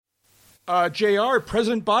JR,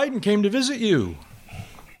 President Biden came to visit you.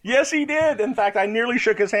 Yes, he did. In fact, I nearly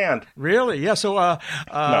shook his hand. Really? Yeah. So,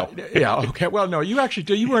 No. Yeah. Okay. Well, no, you actually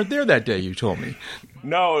did. You weren't there that day. You told me.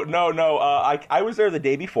 No. I was there the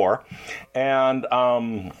day before, and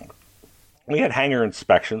we had hangar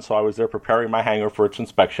inspection, so I was there preparing my hangar for its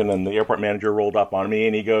inspection, and the airport manager rolled up on me,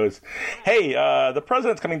 and he goes, "Hey, the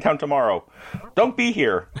president's coming down tomorrow. Don't be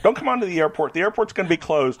here. Don't come onto the airport. The airport's going to be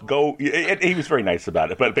closed. Go." He was very nice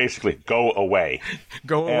about it, but basically, go away.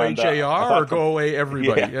 Go away, And, JR, or go away,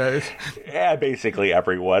 everybody? Yeah, basically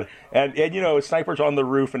everyone. And snipers on the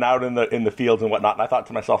roof and out in the fields and whatnot. And I thought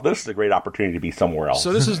to myself, this is a great opportunity to be somewhere else.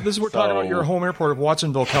 So this is we're talking about your home airport of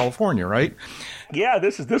Watsonville, California, right? Yeah,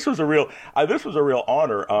 this was a real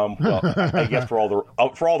honor. Well, I guess for all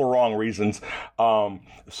the wrong reasons.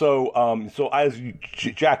 So as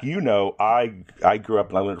Jack, I grew up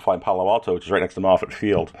and I learned to fly in Palo Alto, which is right next to Moffett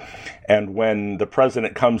Field. And when the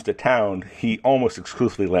president comes to town, he almost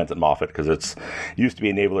exclusively lands at Moffett because it used to be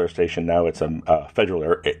a naval air station. Now it's a federal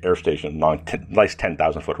air station, nice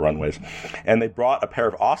 10,000-foot runways. And they brought a pair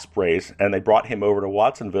of Ospreys, and they brought him over to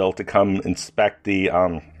Watsonville to come inspect the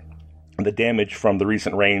damage from the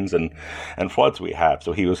recent rains and floods we had.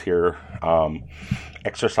 So he was here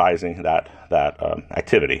exercising that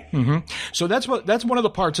activity. Mm-hmm. So that's one of the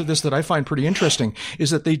parts of this that I find pretty interesting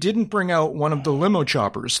is that they didn't bring out one of the limo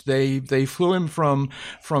choppers. They flew him from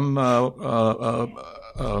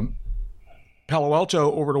Palo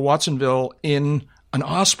Alto over to Watsonville in an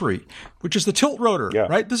Osprey, which is the tilt rotor,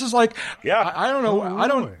 right? This is like, I don't know.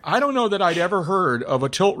 I don't know that I'd ever heard of a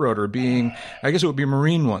tilt rotor being, I guess it would be a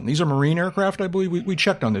Marine one. These are Marine aircraft, I believe. We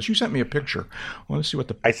checked on this. You sent me a picture. I want to see what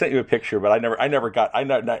I sent you a picture, but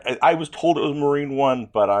I was told it was Marine One,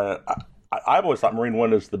 but I've always thought Marine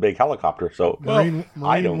One is the big helicopter. So Marine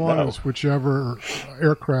I don't One know. is whichever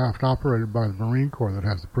aircraft operated by the Marine Corps that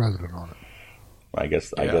has the president on it. I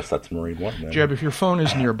guess that's Marine One. Then. Jeb, if your phone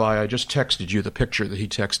is nearby, I just texted you the picture that he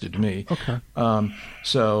texted me. Okay.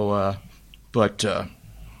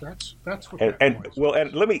 That's what.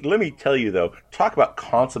 And let me tell you though, talk about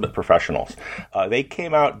consummate professionals. They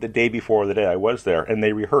came out the day before the day I was there, and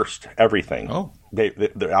they rehearsed everything. Oh.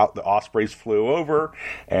 The Ospreys flew over,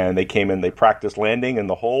 and they came in. They practiced landing and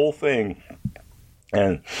the whole thing.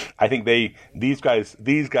 And I think these guys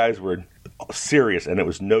were serious, and it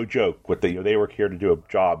was no joke. They were here to do a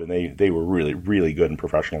job, and they were really, really good and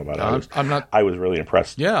professional about it. I was really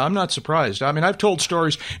impressed. Yeah, I'm not surprised. I mean, I've told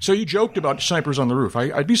stories. So you joked about snipers on the roof.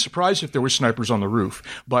 I'd be surprised if there were snipers on the roof,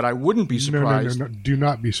 but I wouldn't be surprised. No, do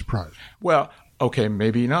not be surprised. Well, okay,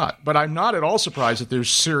 maybe not, but I'm not at all surprised that there's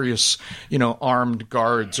serious, armed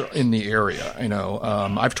guards in the area.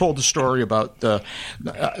 I've told the story about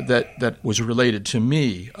that was related to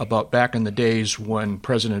me about back in the days when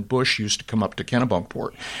President Bush used to come up to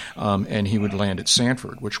Kennebunkport, and he would land at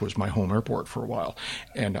Sanford, which was my home airport for a while,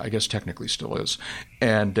 and I guess technically still is.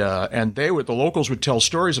 And the locals would tell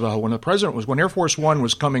stories about how when Air Force One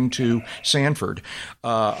was coming to Sanford,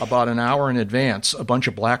 about an hour in advance, a bunch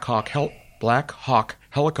of Black Hawk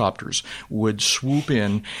helicopters would swoop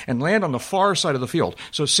in and land on the far side of the field.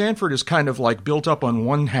 So Sanford is kind of like built up on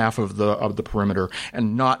one half of the perimeter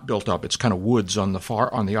and not built up. It's kind of woods on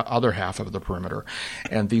the other half of the perimeter.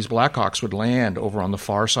 And these Black Hawks would land over on the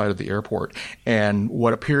far side of the airport. And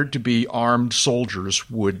what appeared to be armed soldiers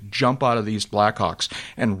would jump out of these Black Hawks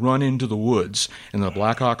and run into the woods. And the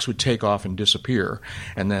Black Hawks would take off and disappear.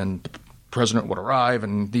 And then president would arrive,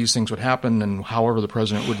 and these things would happen, and however the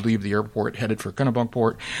president would leave the airport headed for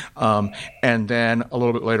Kennebunkport. And then a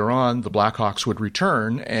little bit later on, the Blackhawks would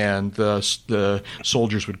return, and the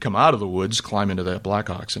soldiers would come out of the woods, climb into the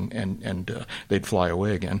Blackhawks, and they'd fly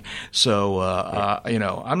away again. So,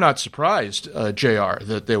 I'm not surprised, JR,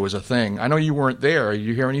 that there was a thing. I know you weren't there.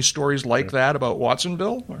 You hear any stories like that about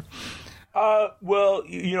Watsonville? Well,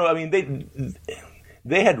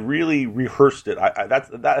 they had really rehearsed it.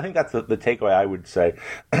 I think that's the takeaway I would say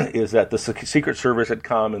is that the Secret Service had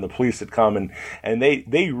come and the police had come and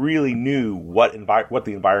they really knew what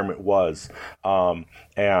the environment was. For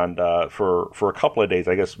a couple of days,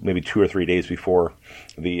 I guess maybe 2 or 3 days before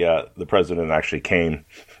the president actually came.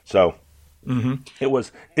 So. Mm-hmm.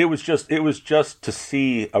 It was just to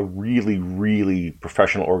see a really, really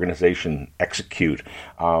professional organization execute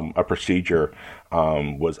a procedure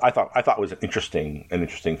I thought was an interesting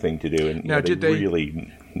thing to do. And now, did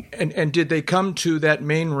they come to that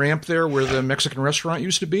main ramp there where the Mexican restaurant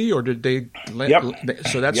used to be, or did they?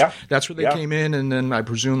 So that's where they came in, and then I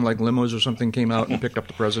presume like limos or something came out and picked up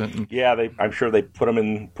the president. I'm sure they put him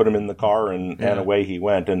in the car and away he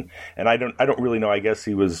went. And I don't really know. I guess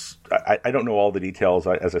he was. I don't know all the details.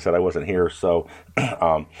 As I said, I wasn't here, so.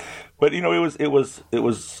 But I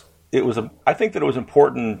think that it was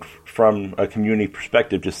important from a community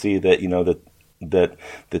perspective to see that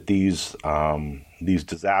that these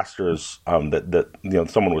disasters that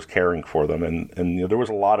someone was caring for them, and there was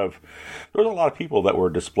a lot of people that were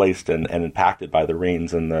displaced and impacted by the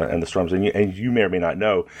rains and the storms, and you may or may not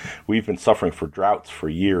know, we've been suffering for droughts for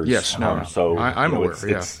years. Yes, so I'm aware.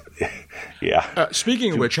 Yeah.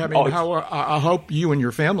 Speaking of which, I mean, I hope you and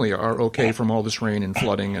your family are okay from all this rain and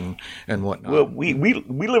flooding and whatnot. Well, we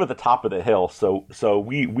live at the top of the hill, so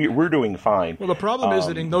we're doing fine. Well, the problem is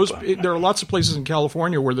that there are lots of places in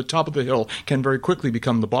California where the top of the hill can very quickly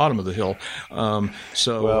become the bottom of the hill.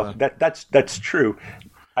 That's true.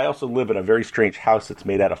 I also live in a very strange house that's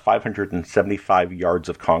made out of 575 yards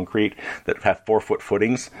of concrete that have 4-foot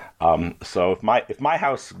footings. So if my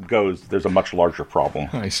house goes, there's a much larger problem.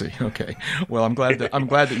 I see. Okay. Well, I'm glad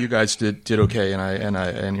that you guys did okay,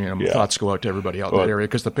 and thoughts go out to everybody out in that area,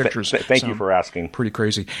 because the pictures. Thank you for asking. Pretty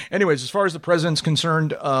crazy. Anyways, as far as the president's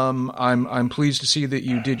concerned, I'm pleased to see that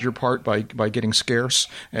you did your part by getting scarce,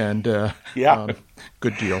 and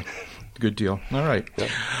good deal. Good deal. All right. Yeah.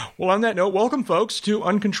 Well, on that note, welcome, folks, to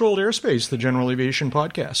Uncontrolled Airspace, the General Aviation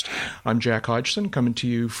Podcast. I'm Jack Hodgson, coming to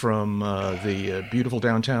you from the beautiful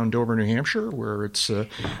downtown Dover, New Hampshire, where it's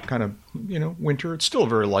kind of, winter. It's still a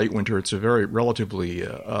very light winter. It's a very relatively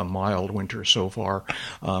mild winter so far,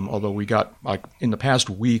 although we got, in the past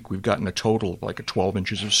week, we've gotten a total of 12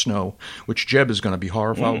 inches of snow, which Jeb is going to be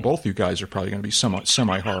horrified. Both you guys are probably going to be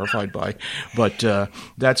semi-horrified by, but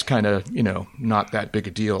that's kind of, not that big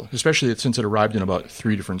a deal, especially since it arrived in about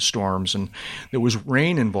 3 different storms, and there was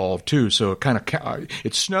rain involved too. So it kind of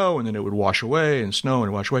it's snow, and then it would wash away, and snow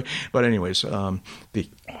and wash away. But anyways, the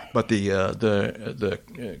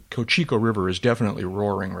Cocheco River is definitely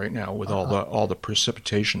roaring right now with all the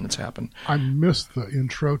precipitation that's happened. I missed the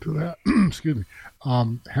intro to that. Excuse me.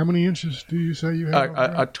 How many inches do you say you have?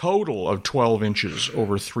 A total of 12 inches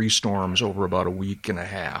over 3 storms over about a week and a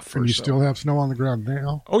half. And you still have snow on the ground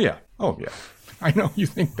now? Oh yeah. I know you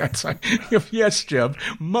think that's... Yes, Jeb.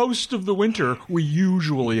 Most of the winter, we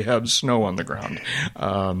usually have snow on the ground.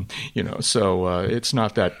 So it's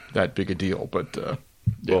not that big a deal, but...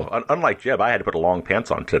 Yeah. Well, unlike Jeb, I had to put long pants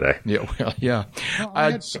on today. Yeah, well, yeah. Well,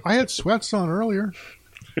 I had sweats on earlier.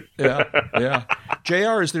 Yeah.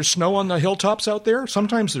 JR, is there snow on the hilltops out there?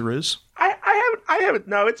 Sometimes there is. I haven't.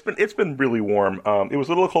 No, it's been really warm. It was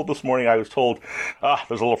a little cold this morning. I was told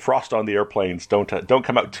there's a little frost on the airplanes. Don't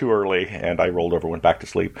come out too early. And I rolled over, went back to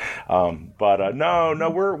sleep. But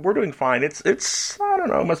no, we're doing fine. It's I don't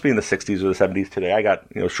know. It must be in the 60s or the 70s today. I got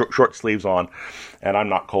short sleeves on, and I'm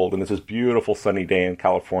not cold. And it's this beautiful sunny day in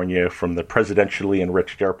California from the presidentially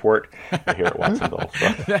enriched airport here at Watsonville. So.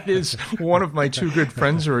 That is one of my 2 good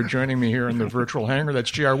friends who are joining me here in the virtual hangar.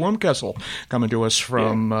 That's J.R. Wimkessel, coming to us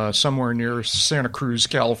from somewhere near Santa Cruz,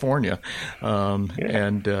 California.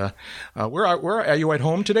 And where are you at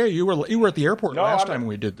home today? You were at the airport last time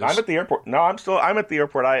we did this. I'm at the airport. No, I'm at the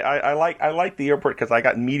airport. I like the airport because I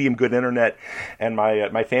got medium good internet, and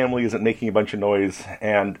my family isn't making a bunch of noise,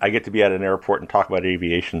 and I get to be at an airport and talk about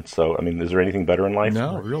aviation. So, I mean, is there anything better in life?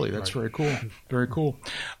 No, really. That's very cool. Very cool.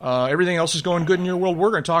 Everything else is going good in your world.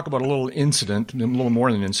 We're going to talk about a little incident, a little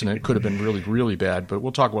more than an incident. It could have been really, really bad, but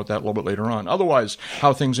we'll talk about that a little bit later on. Otherwise, how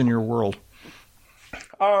are things in your world?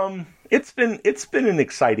 It's been an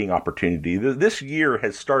exciting opportunity. This year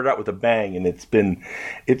has started out with a bang, and it's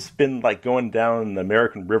been like going down the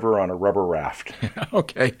American River on a rubber raft.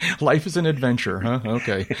 Okay, life is an adventure, huh?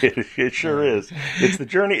 Okay, it sure is. It's the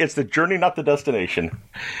journey. It's the journey, not the destination.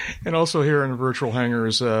 And also here in the virtual hangar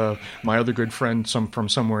is my other good friend, from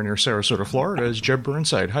somewhere near Sarasota, Florida, is Jeb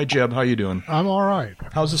Burnside. Hi, Jeb. How you doing? I'm all right.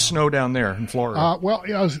 How's the snow down there in Florida? Well,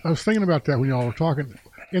 I was thinking about that when y'all were talking.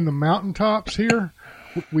 In the mountaintops here,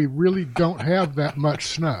 we really don't have that much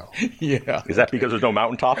snow. Yeah. Is that because there's no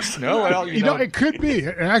mountaintops? No, well, it could be.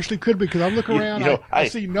 It actually could be, because I look around, I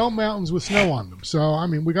see no mountains with snow on them. So, I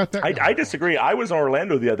mean, we got that. I disagree. I was in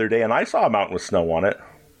Orlando the other day, and I saw a mountain with snow on it.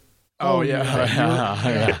 Oh,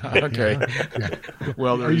 yeah. Okay. Yeah.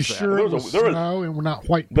 Well, are you sure it was snow and we're not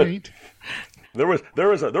white paint? There was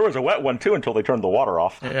a wet one too until they turned the water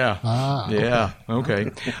off. Yeah. Yeah. Okay.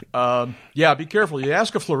 Be careful. You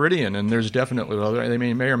ask a Floridian, and there's definitely they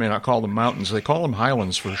may or may not call them mountains. They call them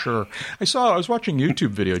highlands for sure. I was watching a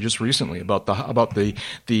YouTube video just recently about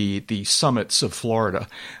the summits of Florida,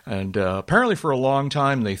 and apparently for a long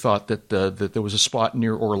time they thought that there was a spot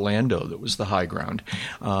near Orlando that was the high ground,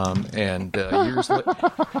 and years later.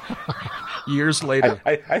 years later.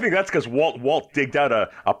 I think that's because Walt digged out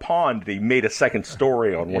a pond and he made a second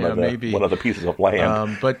story on one of the pieces of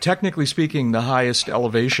land. But technically speaking, the highest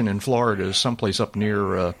elevation in Florida is someplace up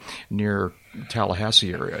near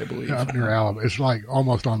Tallahassee area, I believe. Yeah, up near Alabama. It's like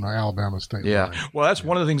almost on the Alabama state line. Well, that's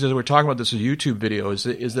one of the things that we're talking about this YouTube video is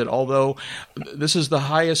that although this is the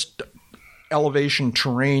highest elevation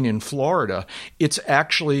terrain in Florida, it's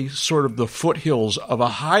actually sort of the foothills of a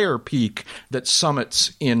higher peak that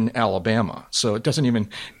summits in Alabama. So it doesn't even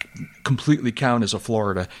completely count as a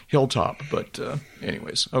Florida hilltop. But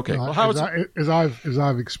anyways, okay. Well, as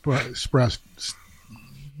I've expressed,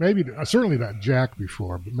 maybe certainly to Jack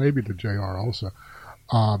before, but maybe to JR also,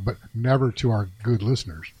 but never to our good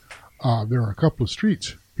listeners. There are a couple of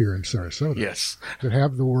streets here in Sarasota that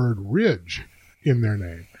have the word Ridge in their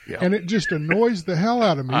name. Yeah. And it just annoys the hell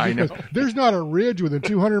out of me because there's not a ridge within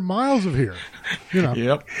 200 miles of here.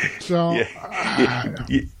 Yep. So,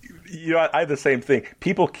 I have the same thing.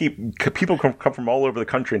 People come from all over the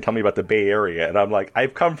country and tell me about the Bay Area, and I'm like,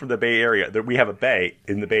 I've come from the Bay Area. We have a bay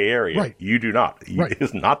in the Bay Area. Right. You do not. Right. It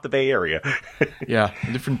is not the Bay Area. Yeah,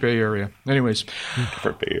 a different Bay Area. Anyways,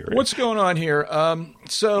 different Bay Area. What's going on here?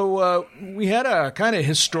 So we had a kind of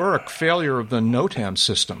historic failure of the NOTAM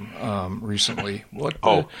system recently.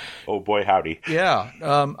 Oh boy, howdy. Yeah.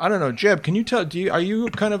 I don't know, Jeb. Can you tell? Are you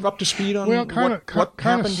kind of up to speed on what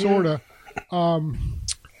happened here? Sort of.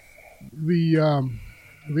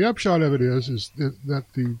 The upshot of it is that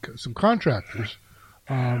some contractors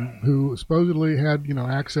who supposedly had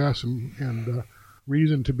access and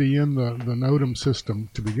reason to be in the NOTAM system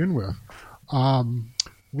to begin with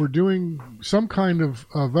were doing some kind of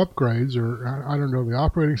upgrades, or I don't know, the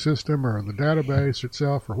operating system or the database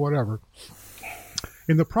itself or whatever,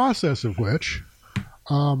 in the process of which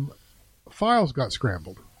files got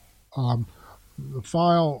scrambled. The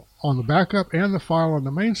file on the backup and the file on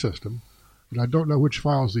the main system, and I don't know which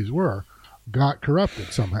files these were, got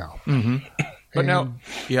corrupted somehow. Mm-hmm. But now,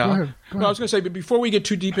 yeah. Go ahead. Well, I was going to say, but before we get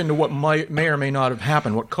too deep into what may or may not have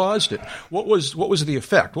happened, what caused it, what was the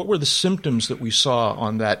effect? What were the symptoms that we saw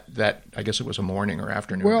on that? I guess it was a morning or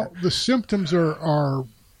afternoon. Well, the symptoms are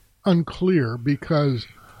unclear because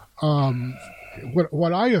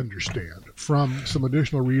what I understand from some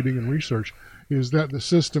additional reading and research is that the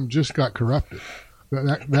system just got corrupted.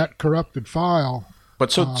 That corrupted file.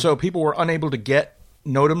 But so people were unable to get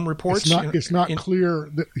NOTAM reports? It's not clear.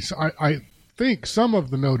 I think some of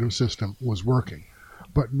the NOTAM system was working,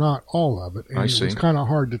 but not all of it. And it was kind of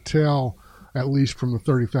hard to tell, at least from the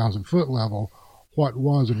 30,000-foot level, what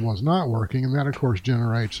was and was not working. And that, of course,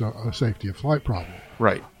 generates a safety of flight problem.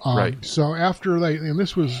 Right, right. So after and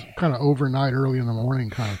this was kind of overnight, early in the morning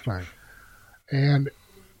kind of thing. And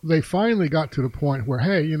they finally got to the point where,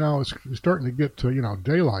 hey, it's starting to get to,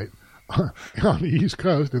 daylight on the East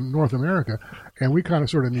Coast in North America, and we kind of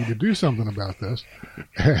sort of need to do something about this.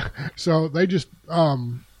 So they just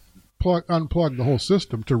unplugged the whole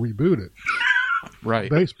system to reboot it. Right.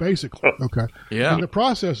 Basically. Okay. Yeah. In the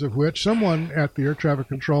process of which someone at the air traffic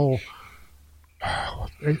control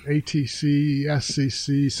ATC,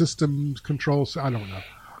 SCC, systems controls, I don't know,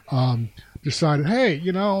 decided, hey,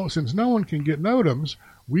 since no one can get NOTAMs,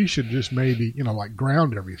 we should just maybe,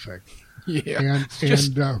 ground everything. Yeah.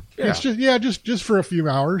 It's just for a few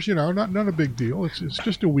hours, not a big deal. It's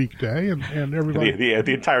just a weekday and everybody.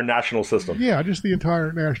 The entire national system. Yeah, just the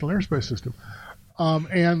entire national airspace system.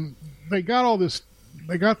 And they got all this,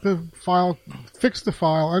 they got the file, fixed the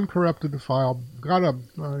file, uncorrupted the file, got a,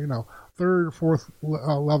 third or fourth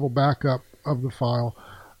level backup of the file,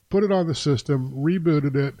 put it on the system,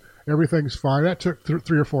 rebooted it, everything's fine. That took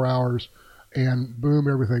 3 or 4 hours. And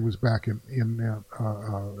boom, everything was back in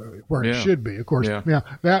where it should be. Of course, now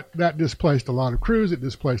that displaced a lot of crews, it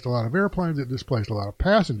displaced a lot of airplanes, it displaced a lot of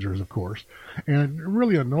passengers, of course, and it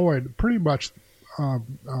really annoyed pretty much,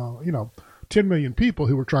 10 million people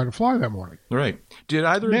who were trying to fly that morning. Right. Did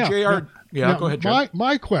either JR? Yeah, go ahead, Joe.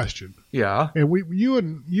 My question. Yeah. And you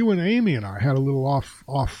and Amy and I had a little off.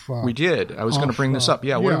 We did. I was going to bring this up.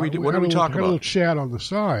 Yeah. What did we do? What did we talk about? A little chat on the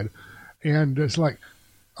side, and it's like,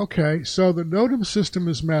 okay, so the NOTAM system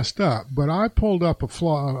is messed up, but I pulled up a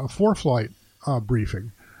ForeFlight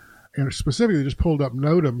briefing, and specifically just pulled up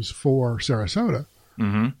NOTAMs for Sarasota,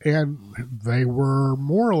 and they were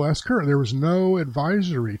more or less current. There was no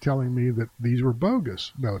advisory telling me that these were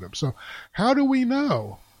bogus NOTAMs. So how do we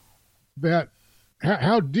know that,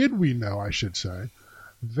 how did we know, I should say,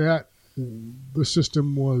 that the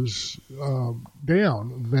system was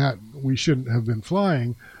down, that we shouldn't have been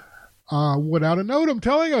flying without a NOTAM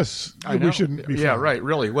telling us that we shouldn't be flying? Yeah, right,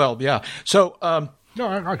 really. Well, yeah. So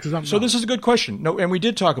No, because I'm So this is a good question. No, and we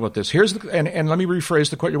did talk about this. Here's the and let me rephrase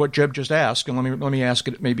the question. What Jeb just asked, and let me ask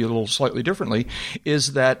it maybe a little slightly differently.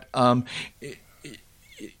 Is that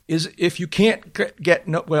is if you can't get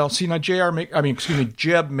no, well, see now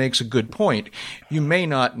Jeb makes a good point. You may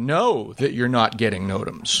not know that you're not getting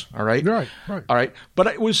NOTAMs. All right, right. All right, but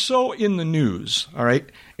it was so in the news. All right,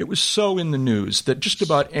 it was so in the news that just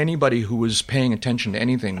about anybody who was paying attention to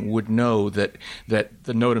anything would know that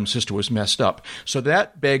the NOTAM system was messed up. So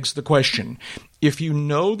that begs the question. If you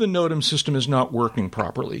know the NOTAM system is not working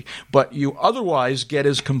properly, but you otherwise get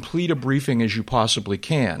as complete a briefing as you possibly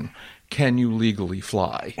can you legally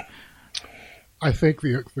fly? I think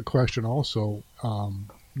the question also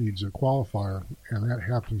needs a qualifier, and that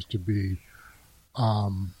happens to be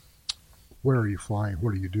where are you flying?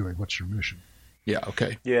 What are you doing? What's your mission? Yeah.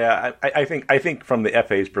 Okay. Yeah, I think from the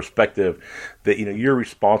FAA's perspective that you're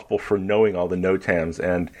responsible for knowing all the NOTAMs,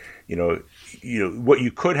 and what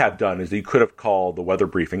you could have done is that you could have called the weather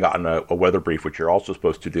briefing, gotten a weather brief, which you're also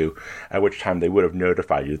supposed to do, at which time they would have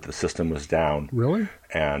notified you that the system was down. Really?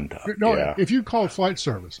 And no, yeah. If you called flight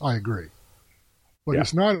service, I agree. But Yeah.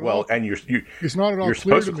 it's not at all. And it's not at all you're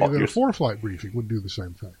clear supposed to to me call- that a you're- for-flight briefing would do the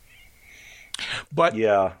same thing. But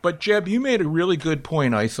Yeah. But Jeb, you made a really good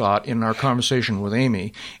point, I thought, in our conversation with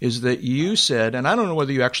Amy, is that you said, and I don't know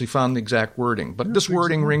whether you actually found the exact wording, but this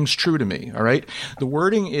wording rings true to me. All right, the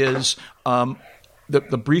wording is the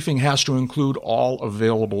briefing has to include all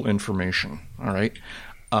available information. All right,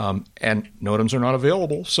 and NOTAMs are not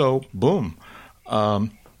available, so boom.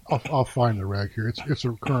 I'll find the reg here. It's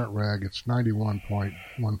a current reg. It's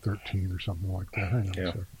 91.113 or something like that. Hang on a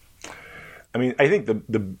second. I mean, I think the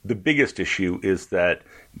biggest issue is that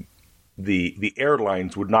the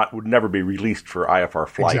airlines would never be released for IFR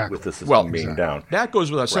flight Exactly. with the system being down. That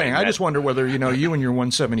goes without saying. Right, I just wonder whether you and your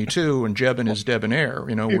 172 and Jeb and his Debonair,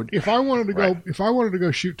 would. If I wanted to Right. if I wanted to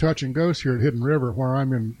go shoot touch and goes here at Hidden River, where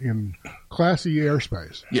I'm in Class E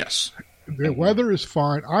airspace, Yes. the weather is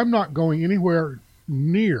fine. I'm not going anywhere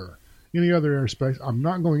near any other airspace. I'm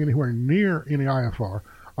not going anywhere near any IFR.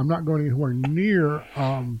 I'm not going anywhere near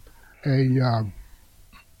it's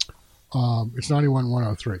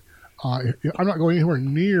 91.103. I'm not going anywhere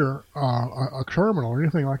near a terminal or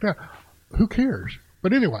anything like that. Who cares?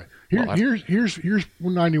 But anyway, here's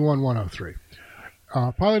 91.103.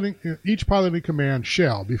 Each piloting command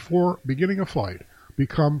shall, before beginning a flight,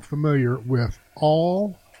 become familiar with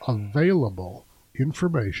all available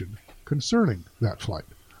information concerning that flight.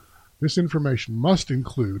 This information must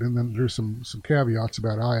include, and then there's some caveats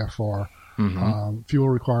about IFR, fuel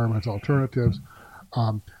requirements, alternatives.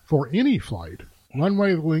 For any flight,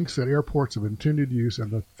 runway links at airports of intended use, and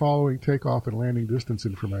the following takeoff and landing distance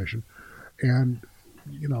information. And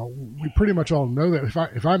we pretty much all know that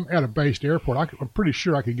if I'm at a based airport, I'm pretty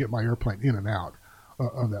sure I can get my airplane in and out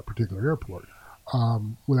of that particular airport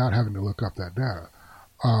without having to look up that data.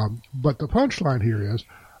 But the punchline here is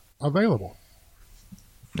available.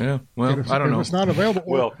 Yeah. Well, If I don't know. it's not available,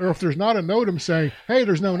 or if there's not a NOTAM saying, "Hey,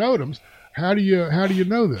 there's no NOTAMs," how do you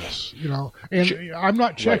know this? And I'm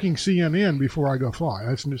not checking CNN before I go fly.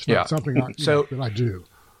 That's just not something that I do.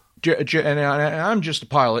 And I'm just a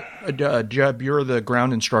pilot. Jeb, you're the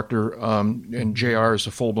ground instructor, and JR is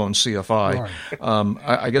a full-blown CFI. Right.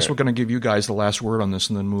 I guess we're going to give you guys the last word on this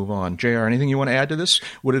and then move on. JR, anything you want to add to this?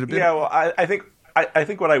 Would it have been? Yeah, well, I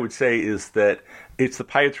think what I would say is that it's the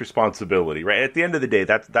pilot's responsibility, right? At the end of the day,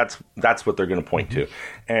 that's what they're going to point to,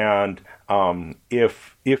 and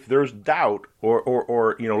if there's doubt,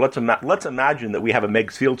 or let's imagine that we have a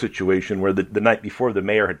Meigs Field situation where the night before the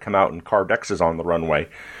mayor had come out and carved X's on the runway,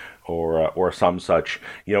 or some such,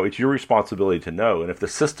 it's your responsibility to know. And if the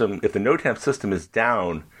NOTAM system is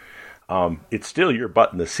down, it's still your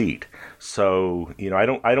butt in the seat. So I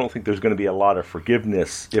don't think there's going to be a lot of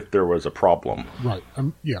forgiveness if there was a problem. Right.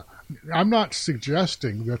 Yeah. I'm not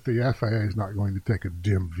suggesting that the FAA is not going to take a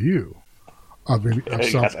dim view of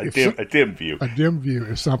something. A dim view. A dim view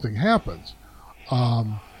if something happens.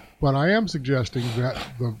 But I am suggesting that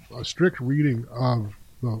a strict reading of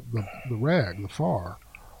the reg, the FAR,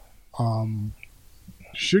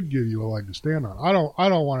 should give you a leg to stand on. I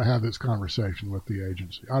don't want to have this conversation with the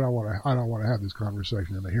agency. I don't want to have this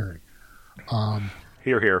conversation in the hearing.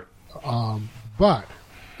 Here. But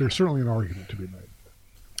there's certainly an argument to be made.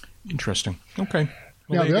 Interesting. Okay.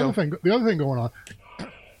 Well, Now the other thing going on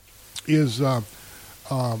is the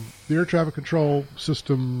air traffic control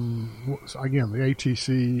system, again the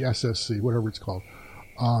ATC, SSC, whatever it's called,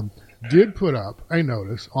 did put up a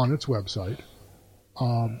notice on its website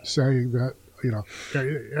saying that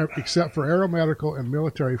except for aeromedical and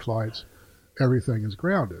military flights, everything is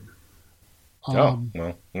grounded.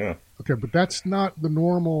 Yeah. Okay, but that's not the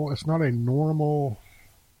normal. It's not a normal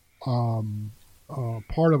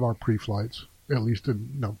part of our pre-flights, at least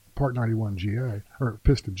in Part 91 GA or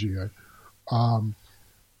Piston GA.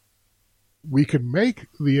 We can make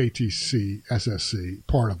the ATC SSC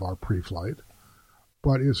part of our pre-flight,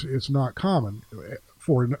 but it's not common.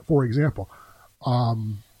 For example,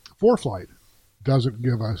 ForeFlight doesn't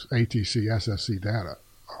give us ATC SSC data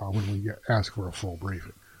when we ask for a full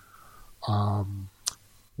briefing.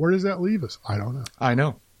 Where does that leave us? I don't know. I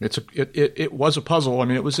know. It was a puzzle. I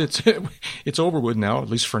mean, it's over with now, at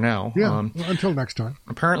least for now. Yeah, until next time.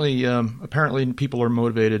 Apparently, people are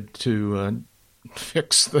motivated to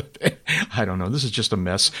fix the. I don't know. This is just a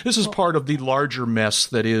mess. This is part of the larger mess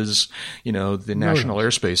that is, the National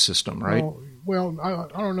Airspace System, right? Well, I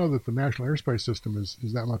don't know that the National Airspace System is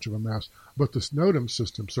that much of a mess, but the NOTAM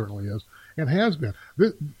system certainly is and has been.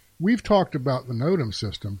 We've talked about the NOTAM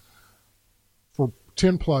system for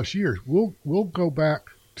 10 plus years. We'll go back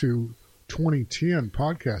to 2010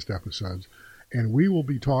 podcast episodes, and we will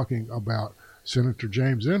be talking about Senator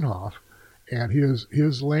James Inhofe and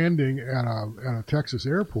his landing at a Texas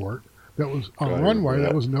airport that was on a runway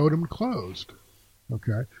that was NOTAM closed.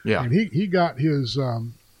 Okay, yeah, and he got his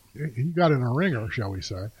he got in a ringer, shall we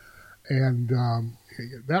say, and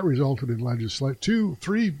that resulted in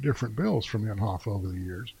three different bills from Inhofe over the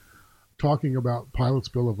years, talking about Pilot's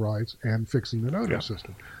Bill of Rights and fixing the NOTAM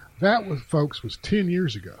system. That was 10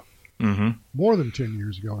 years ago. Mm-hmm. More than 10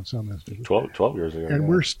 years ago in some instances. 12 years ago. And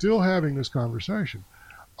we're still having this conversation.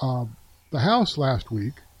 The House last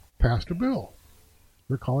week passed a bill.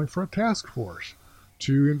 They're calling for a task force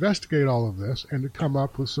to investigate all of this and to come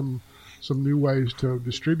up with some new ways to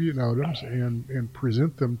distribute NOTAMs and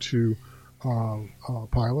present them to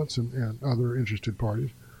pilots and other interested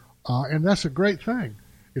parties. And that's a great thing.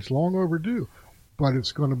 It's long overdue, but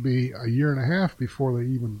it's going to be a year and a half before they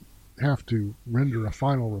even have to render a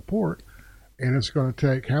final report. And it's going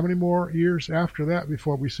to take how many more years after that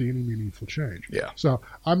before we see any meaningful change? Yeah. So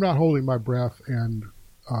I'm not holding my breath, and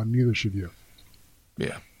neither should you.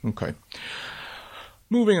 Yeah. Okay.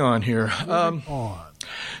 Moving on here.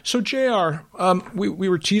 So, JR, we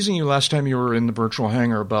were teasing you last time you were in the virtual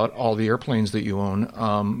hangar about all the airplanes that you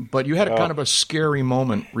own, but you had a kind of a scary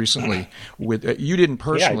moment recently. You didn't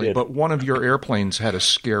personally, did. but one of your airplanes had a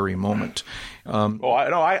scary moment.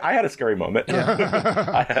 I had a scary moment.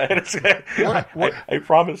 Yeah. I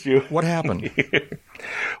promise you. What happened?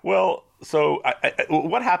 Well, so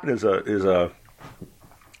what happened is a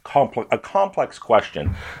complex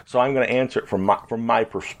question. So I'm going to answer it from my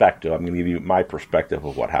perspective. I'm going to give you my perspective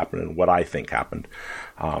of what happened and what I think happened.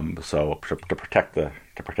 So to protect the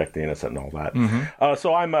innocent and all that. Mm-hmm.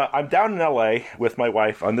 So I'm down in LA with my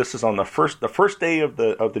wife, and this is on the first day of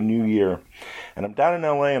the new year. And I'm down in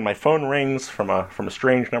LA, and my phone rings from a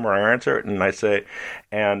strange number. I answer it, and I say,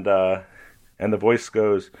 and the voice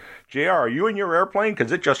goes, "JR, are you in your airplane?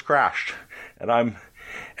 Because it just crashed."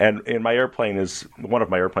 And my airplane one of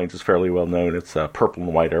my airplanes is fairly well known. It's a purple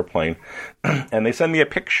and white airplane, and they send me a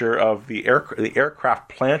picture of the aircraft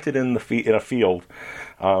planted in a field,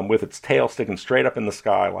 with its tail sticking straight up in the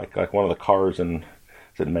sky, like one of the cars in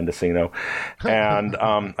Mendocino. And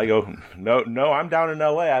I go, no, I'm down in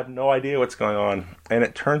LA. I have no idea what's going on. And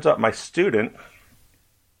it turns out my student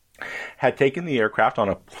had taken the aircraft on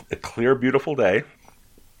a clear, beautiful day.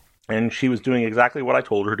 And she was doing exactly what I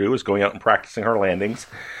told her to do, was going out and practicing her landings.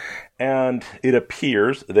 And it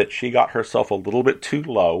appears that she got herself a little bit too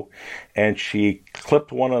low, and she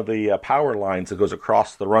clipped one of the power lines that goes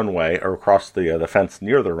across the runway, or across the fence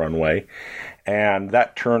near the runway. And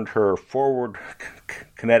that turned her forward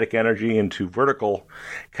kinetic energy into vertical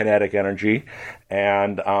kinetic energy,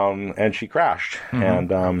 and she crashed.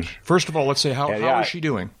 Mm-hmm. And first of all, let's say how is she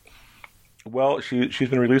doing? Well, she's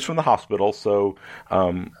been released from the hospital. So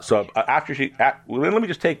after let me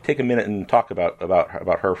just take a minute and talk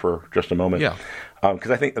about her for just a moment. Yeah. Because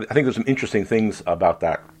I think there's some interesting things about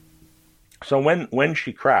that. So when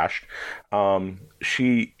she crashed,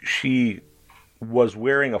 she was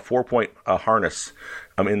wearing a 4-point harness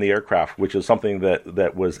in the aircraft, which is something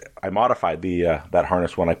that was I modified that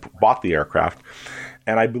harness when I bought the aircraft.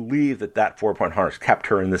 And I believe that 4-point harness kept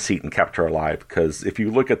her in the seat and kept her alive. Because if you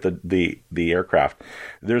look at the aircraft,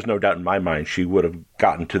 there's no doubt in my mind she would have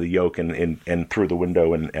gotten to the yoke and through the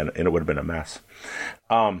window, and it would have been a mess.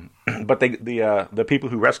 But the people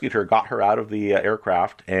who rescued her got her out of the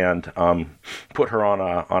aircraft and put her on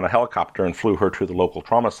a helicopter and flew her to the local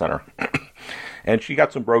trauma center. And she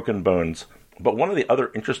got some broken bones. But one of the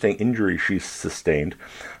other interesting injuries she sustained,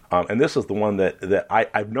 and this is the one that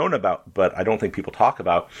I've known about, but I don't think people talk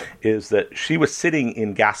about, is that she was sitting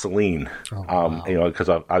in gasoline, wow. Because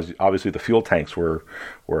obviously the fuel tanks were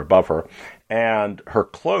above her, and her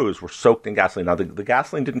clothes were soaked in gasoline. Now, the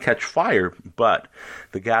gasoline didn't catch fire, but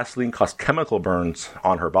the gasoline caused chemical burns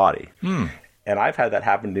on her body. And I've had that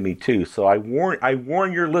happen to me too. So I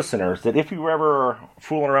warn your listeners that if you ever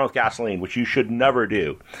fooling around with gasoline, which you should never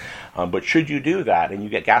do, but should you do that and you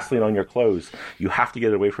get gasoline on your clothes, you have to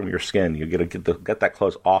get it away from your skin. You got to get that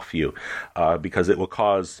clothes off you, because it will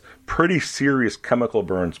cause pretty serious chemical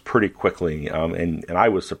burns pretty quickly. And I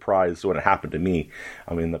was surprised when it happened to me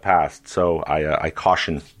in the past. So I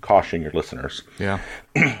caution your listeners. Yeah.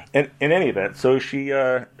 In any event, so she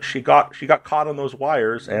got caught on those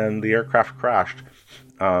wires and the aircraft crashed.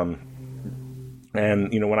 And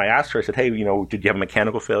when I asked her, I said, "Hey, did you have a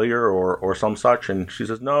mechanical failure or some such?" And she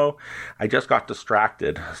says, "No, I just got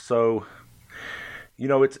distracted." So,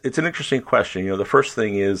 it's an interesting question. The first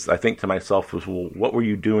thing is, I think to myself was, well, what were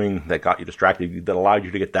you doing that got you distracted, that allowed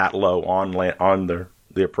you to get that low on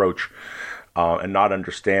the approach, and not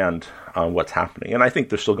understand what's happening? And I think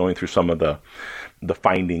they're still going through some of the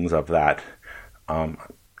findings of that.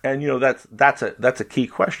 And that's a key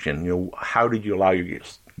question. How did you allow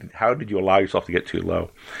yourself to get too low?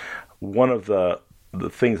 One of the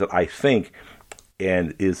things that I think,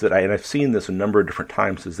 and I've seen this a number of different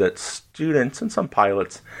times, is that students and some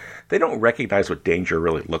pilots, they don't recognize what danger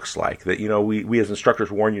really looks like. That we as instructors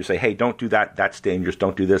warn you, say, "Hey, don't do that. That's dangerous.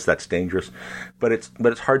 Don't do this. That's dangerous." But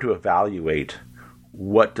it's hard to evaluate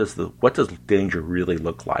what does danger really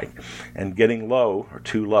look like. And getting low or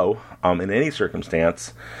too low in any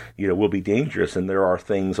circumstance, will be dangerous. And there are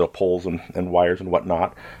things, poles and wires and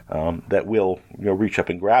whatnot, that will reach up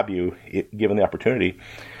and grab you given the opportunity.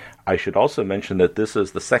 I should also mention that this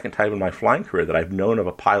is the second time in my flying career that I've known of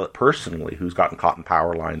a pilot personally who's gotten caught in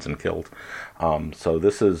power lines and killed. So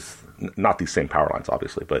this is not these same power lines,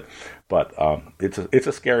 obviously, but it's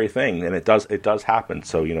a scary thing, and it does happen.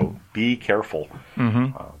 So be careful.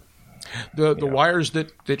 Mm-hmm. The wires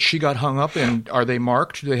that she got hung up in, are they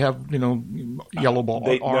marked? Do they have yellow ball?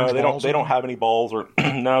 No, they don't have any balls, or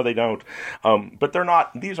no, they don't. But they're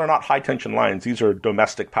not. These are not high tension lines. These are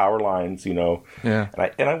domestic power lines. Yeah.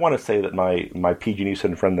 And I want to say that my PG&E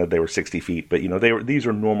said in front that they were 60 feet, but these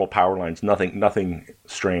are normal power lines. Nothing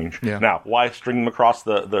strange. Yeah. Now, why string them across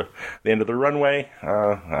the end of the runway?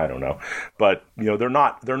 I don't know. But they're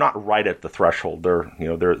not right at the threshold.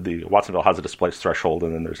 The Watsonville has a displaced threshold,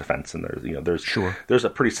 and then there's a fence. And there's a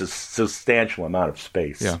pretty substantial amount of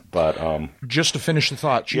space. Yeah. But just to finish the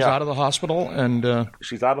thought, she's out of the hospital, and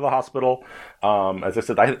she's out of the hospital. As I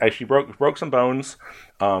said, she broke some bones,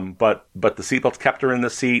 but the seatbelts kept her in the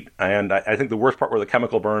seat. And I think the worst part were the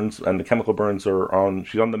chemical burns, and the chemical burns are on.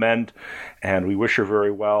 She's on the mend, and we wish her very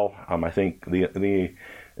well. I think the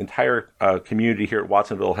entire community here at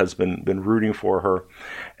Watsonville has been rooting for her,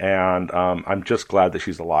 and I'm just glad that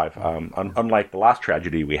she's alive. Unlike the last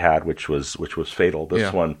tragedy we had, which was fatal,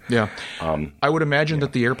 this one. Yeah. I would imagine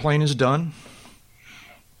that the airplane is done.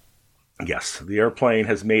 Yes, the airplane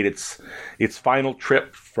has made its final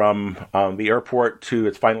trip from the airport to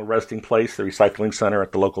its final resting place, the recycling center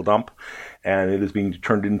at the local dump, and it is being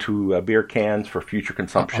turned into beer cans for future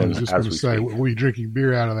consumption. I was just going to say, we'll be drinking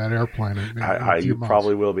beer out of that airplane. You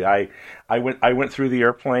probably will be. I went through the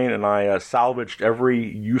airplane and I salvaged every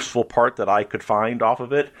useful part that I could find off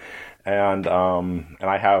of it. And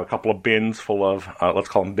I have a couple of bins full of let's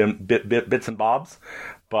call them bits and bobs.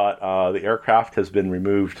 But the aircraft has been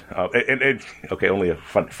removed. Only a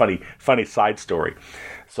funny side story.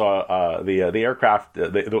 So the aircraft,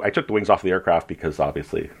 I took the wings off the aircraft because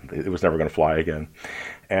obviously it was never going to fly again.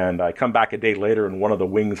 And I come back a day later, and one of the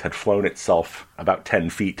wings had flown itself about 10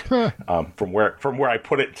 feet from where I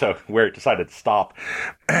put it to where it decided to stop.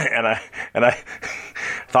 And I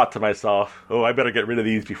thought to myself, oh, I better get rid of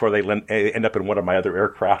these before they end up in one of my other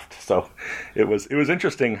aircraft. So it was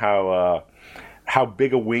interesting how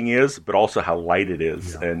big a wing is, but also how light it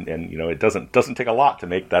is. Yeah. And it doesn't take a lot to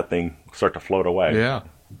make that thing start to float away.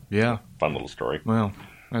 Yeah. Fun little story. Well,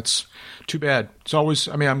 that's too bad. It's always,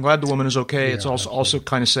 I'm glad the woman is okay. Yeah, it's also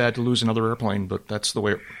kind of sad to lose another airplane, but that's the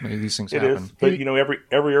way these things happen. It is. But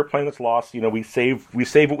every airplane that's lost, we save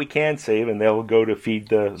what we can save, and they'll go to feed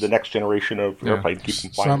the next generation of airplanes. Keep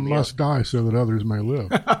them flying. Some must die so that others may live.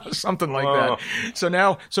 Something like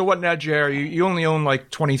that. So what now, JR? You only own like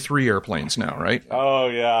 23 airplanes now, right? Oh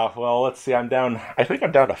yeah. Well, let's see. I think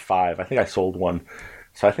I'm down to 5. I think I sold one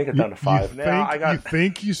So I think it's down to 5 now. You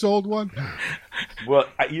think you sold one? Well,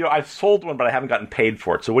 I've sold one, but I haven't gotten paid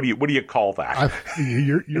for it. So what do you call that?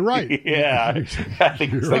 You're right. Yeah,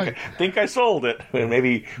 I think I sold it.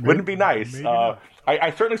 Maybe wouldn't it be nice?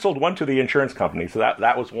 I certainly sold one to the insurance company, so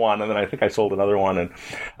that was one, and then I think I sold another one, and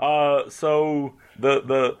so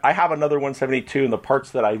I have another 172, and the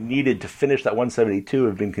parts that I needed to finish that 172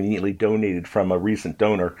 have been conveniently donated from a recent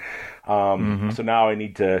donor. So now I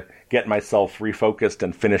need to get myself refocused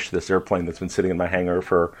and finish this airplane that's been sitting in my hangar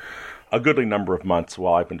for a goodly number of months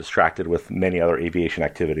while I've been distracted with many other aviation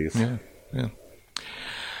activities. Yeah.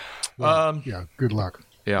 Well, good luck.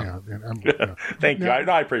 Yeah. Thank you.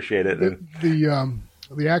 I appreciate it.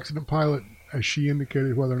 The accident pilot, has she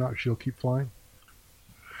indicated whether or not she'll keep flying?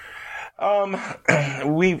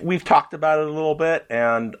 We've talked about it a little bit,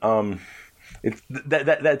 and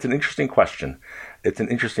that's an interesting question. It's an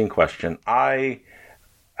interesting question. It's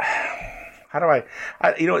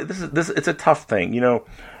a tough thing.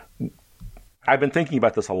 I've been thinking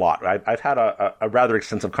about this a lot. I've had a rather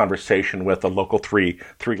extensive conversation with a local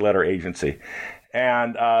three-letter agency,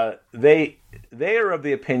 and they are of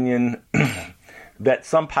the opinion that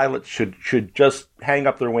some pilots should just hang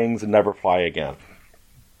up their wings and never fly again.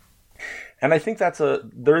 And I think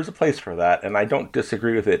there is a place for that, and I don't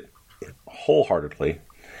disagree with it wholeheartedly.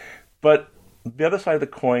 But the other side of the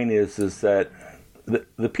coin is that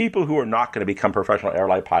the people who are not going to become professional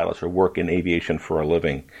airline pilots or work in aviation for a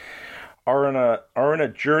living are in a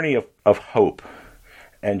journey of hope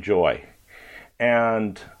and joy.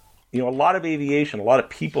 And a lot of aviation, a lot of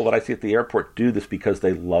people that I see at the airport do this because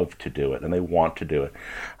they love to do it and they want to do it.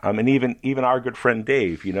 And even our good friend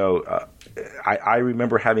Dave, I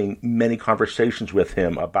remember having many conversations with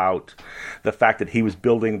him about the fact that he was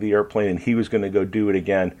building the airplane and he was going to go do it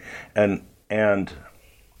again. And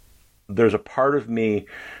there's a part of me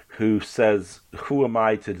who says, who am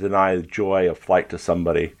I to deny the joy of flight to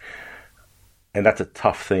somebody? And that's a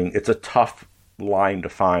tough thing. It's a tough line to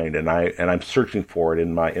find, and I'm searching for it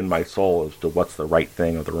in my soul as to what's the right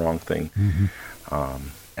thing or the wrong thing. Mm-hmm.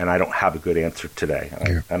 And I don't have a good answer today,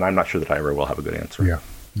 and I'm not sure that I ever will have a good answer. Yeah,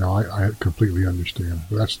 no, I completely understand.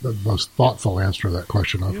 That's the most thoughtful answer to that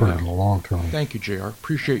question I've heard in a long time. Thank you, JR.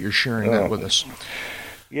 Appreciate your sharing that with us.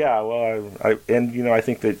 Yeah, well, I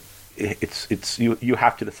think that it's you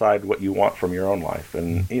have to decide what you want from your own life,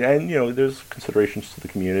 and there's considerations to the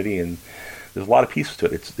community, and there's a lot of pieces to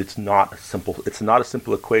it. It's not a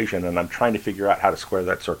simple equation, and I'm trying to figure out how to square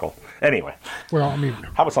that circle. Anyway, well, I mean,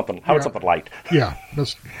 how about something light? Yeah,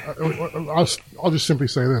 I'll just simply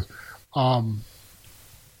say this: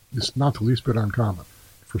 it's not the least bit uncommon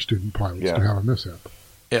for student pilots to have a mishap.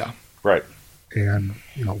 Yeah, right. And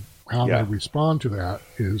how they respond to that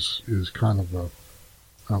is kind of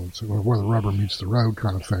I would say where the rubber meets the road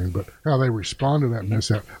kind of thing. But how they respond to that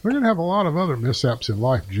mishap, they're going to have a lot of other mishaps in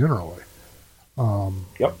life generally. So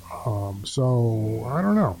I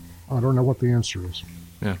don't know. I don't know what the answer is.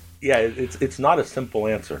 Yeah. It's not a simple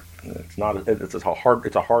answer. It's not. It's a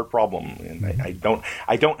hard problem, and I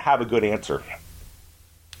don't have a good answer.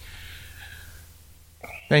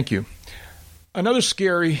 Thank you. Another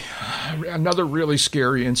really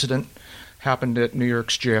scary incident happened at New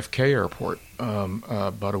York's JFK Airport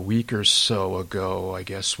about a week or so ago. I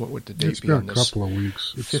guess what would the date be on this? It's been a couple of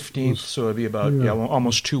weeks. 15th, so it'd be about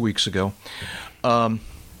almost 2 weeks ago.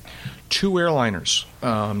 Two airliners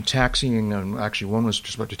taxiing, and actually one was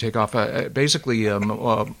just about to take off. Basically,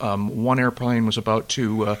 one airplane was about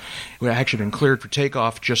to had actually been cleared for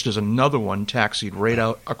takeoff just as another one taxied right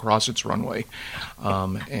out across its runway,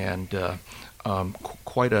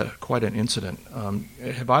 quite an incident.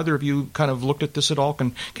 Have either of you kind of looked at this at all?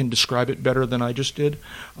 Can describe it better than I just did?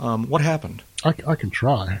 What happened? I can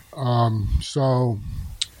try. So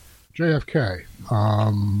JFK.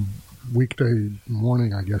 Weekday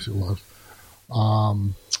morning, I guess it was.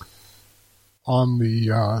 On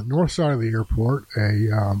the north side of the airport, a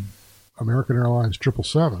American Airlines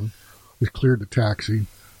 777 is cleared to taxi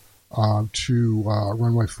to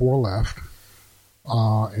runway 4 left,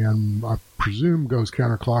 and I presume goes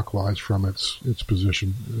counterclockwise from its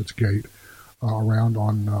position, its gate, around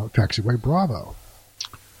on taxiway Bravo.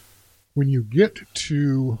 When you get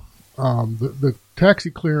to the taxi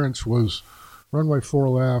clearance was runway 4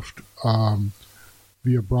 left,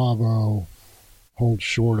 via Bravo, hold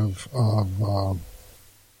short of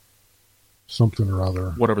something or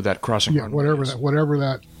other. Whatever that crossing runway is. Whatever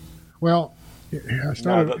that. Well, it's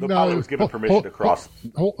not. The pilot was given permission to cross.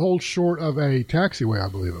 Hold short of a taxiway, I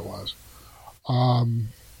believe it was.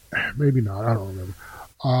 Maybe not. I don't remember.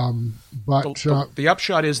 But the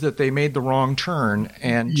upshot is that they made the wrong turn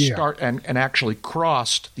and and actually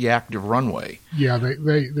crossed the active runway. Yeah,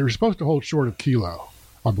 they were supposed to hold short of Kilo,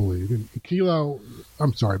 I believe. And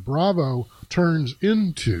Bravo turns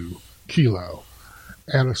into Kilo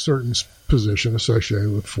at a certain position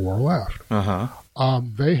associated with 4 left.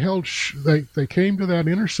 They held. They came to that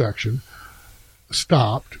intersection,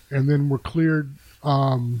 stopped, and then were cleared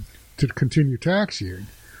to continue taxiing.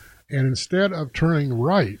 And instead of turning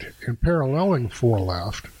right and paralleling 4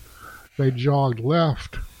 left, they jogged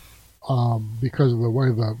left because of the way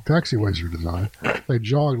the taxiways are designed. They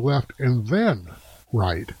jogged left and then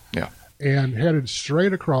right. Yeah. And headed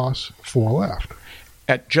straight across 4 left.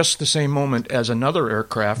 At just the same moment as another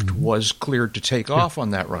aircraft was cleared to take off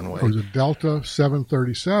on that runway. It was a Delta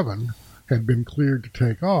 737 had been cleared to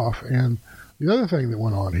take off. And the other thing that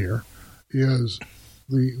went on here is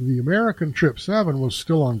the American Trip 7 was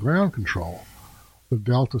still on ground control. The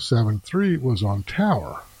Delta 73 was on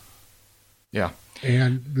tower. Yeah.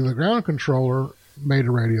 And the ground controller made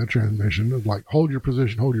a radio transmission of like, hold your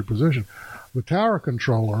position, hold your position. The tower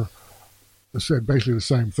controller said basically the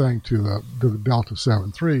same thing to the Delta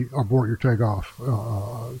 73, abort your takeoff,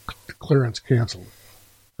 clearance canceled,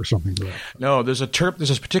 or something like that. No, there's a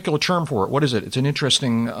particular term for it. What is it? It's an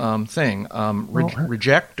interesting thing.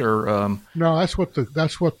 Reject or no? That's what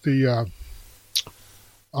the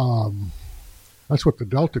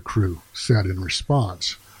Delta crew said in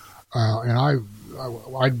response. And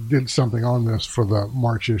I did something on this for the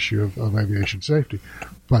March issue of Aviation Safety,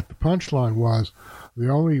 but the punchline was the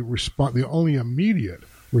only immediate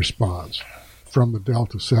response from the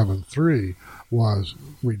Delta 73 was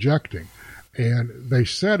rejecting. And they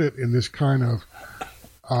said it in this kind of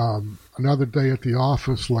another day at the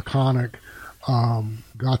office, laconic,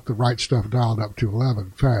 got the right stuff dialed up to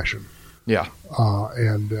 11 fashion. Yeah.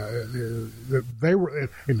 They were,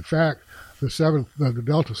 in fact, the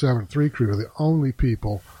Delta 73 crew are the only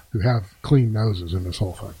people who have clean noses in this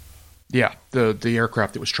whole thing. Yeah, the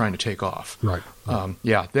aircraft that was trying to take off. Right.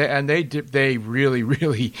 They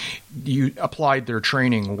really applied their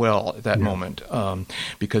training well at that moment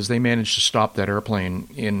because they managed to stop that airplane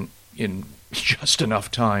in just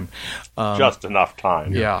enough time. Just enough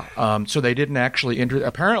time. Yeah. So they didn't actually enter.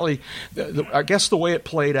 Apparently, I guess the way it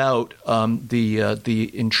played out,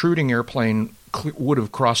 the intruding airplane would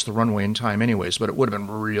have crossed the runway in time anyways, but it would have been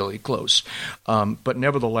really close. But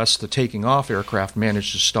nevertheless, the taking off aircraft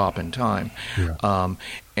managed to stop in time. Yeah.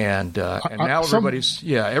 And now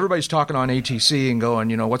everybody's talking on ATC and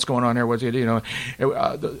going, what's going on here?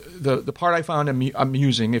 The part I found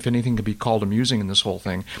amusing, if anything could be called amusing in this whole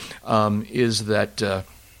thing, is that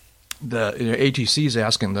the ATC is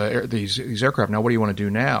asking these aircraft, now what do you want to do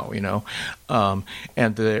now?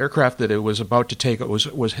 And the aircraft that it was about to take was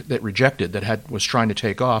that rejected, was trying to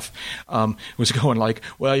take off, was going like,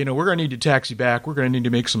 well, we're going to need to taxi back. We're going to need to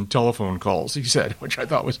make some telephone calls, he said, which I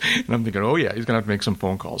thought was, and I'm thinking, oh yeah, he's going to have to make some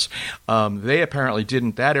phone calls. They apparently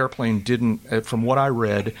didn't. That airplane didn't. From what I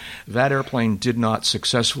read, that airplane did not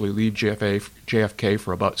successfully leave JFK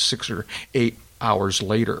for about 6 or 8 hours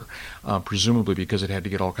later, presumably because it had to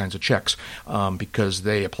get all kinds of checks, because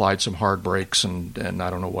they applied some hard brakes and I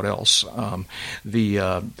don't know what else. The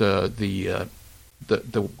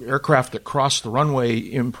aircraft that crossed the runway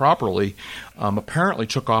improperly apparently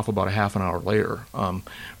took off about a half an hour later,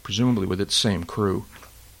 presumably with its same crew.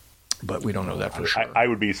 But we don't know that for sure. I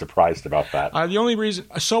would be surprised about that. The only reason,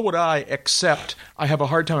 so would I, except I have a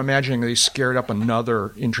hard time imagining they scared up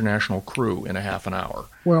another international crew in a half an hour.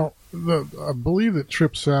 Well, I believe that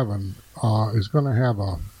Trip 7 is going to have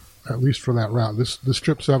at least for that route, this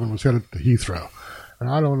Trip 7 was headed to Heathrow. And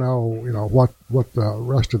I don't know, what the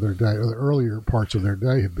rest of their day, or the earlier parts of their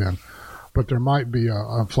day had been, but there might be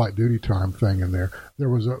a flight duty time thing in there. There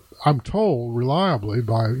was I'm told reliably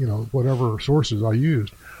by, whatever sources I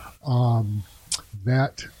used,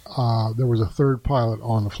 that there was a third pilot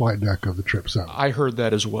on the flight deck of the Trip 7. I heard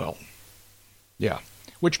that as well. Yeah.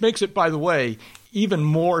 Which makes it, by the way, even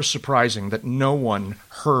more surprising that no one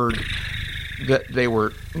heard that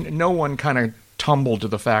no one kind of tumbled to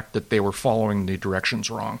the fact that they were following the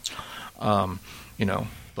directions wrong. But,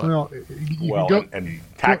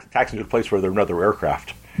 taxing took place where there were another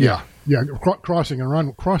aircraft. Yeah. Crossing a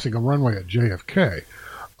runway at JFK.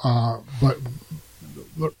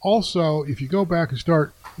 But also, if you go back and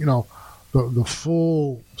start, the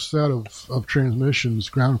full set of transmissions,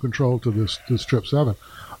 ground control to this Trip 7,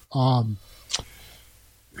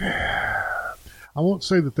 I won't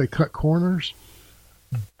say that they cut corners,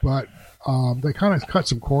 but they kind of cut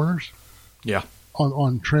some corners. Yeah.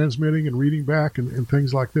 On transmitting and reading back and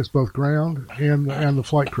things like this, both ground and the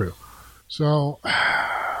flight crew. So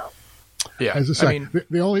Yeah, As I say,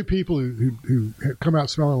 the only people who come out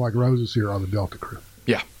smelling like roses here are the Delta crew.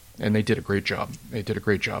 Yeah, and they did a great job. They did a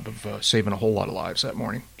great job of saving a whole lot of lives that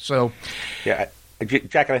morning. So, yeah,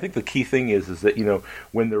 Jack, and I think the key thing is that,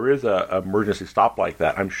 when there is a emergency stop like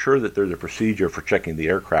that, I'm sure that there's a procedure for checking the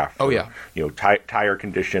aircraft. For, tire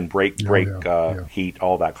condition, brake heat,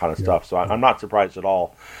 all that kind of stuff. So I'm not surprised at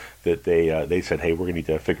all that they said, hey, we're going to need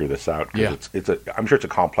to figure this out. Yeah. I'm sure it's a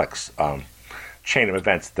complex chain of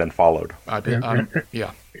events that then followed. And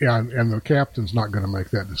the captain's not going to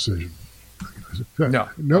make that decision. No.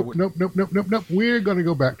 Nope. We're going to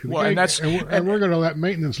go back to the gate, and we're going to let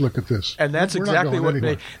maintenance look at this. And that's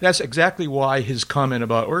that's exactly why his comment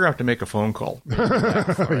about we're going to have to make a phone call.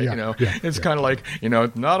 It's kind of like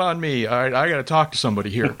not on me. I got to talk to somebody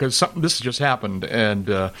here because this just happened, and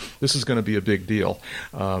this is going to be a big deal.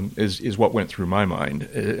 Is what went through my mind.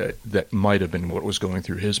 That might have been what was going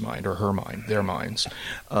through his mind or her mind, their minds.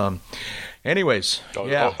 Anyways, no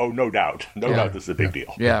doubt. No doubt this is a big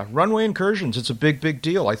deal. Yeah, runway incursions, it's a big, big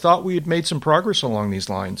deal. I thought we had made some progress along these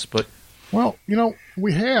lines, but... Well,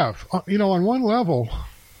 we have. On one level,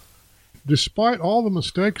 despite all the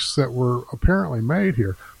mistakes that were apparently made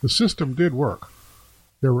here, the system did work.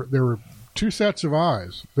 There were two sets of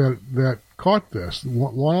eyes that caught this,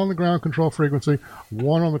 one on the ground control frequency,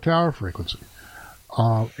 one on the tower frequency.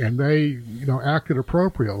 And they, acted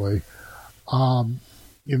appropriately.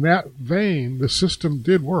 In that vein, the system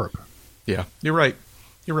did work. Yeah, you're right.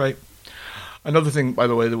 Another thing, by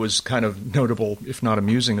the way, that was kind of notable, if not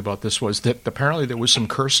amusing, about this was that apparently there was some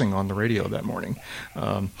cursing on the radio that morning.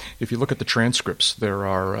 If you look at the transcripts, there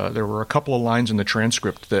were a couple of lines in the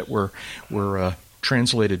transcript that were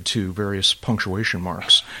translated to various punctuation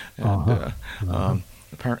marks. And,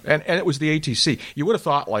 and it was the ATC. You would have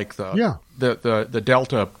thought like the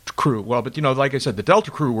Delta crew. Well, but like I said, the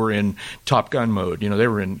Delta crew were in Top Gun mode.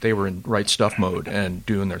 They were in right stuff mode and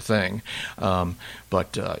doing their thing.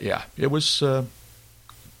 It was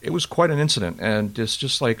quite an incident, and it's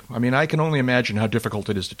just like I can only imagine how difficult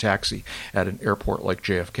it is to taxi at an airport like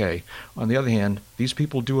JFK. On the other hand, these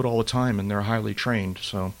people do it all the time, and they're highly trained.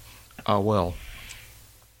 So, we'll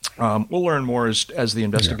learn more as the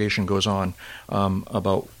investigation goes on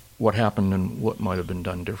about what happened and what might have been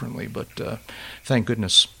done differently. But thank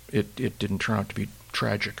goodness it didn't turn out to be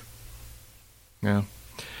tragic. Yeah.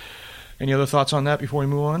 Any other thoughts on that before we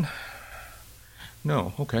move on?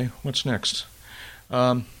 No. Okay. What's next?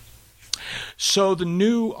 So the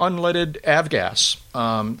new unleaded avgas,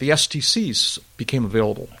 the STCs, became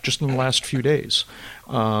available just in the last few days.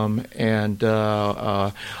 Although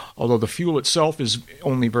the fuel itself is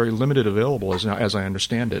only very limited available, as I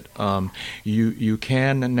understand it, you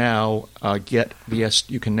can now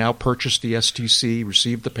you can now purchase the STC,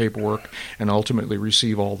 receive the paperwork, and ultimately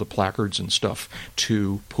receive all the placards and stuff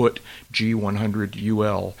to put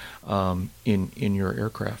G100UL in your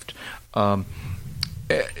aircraft.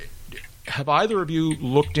 Have either of you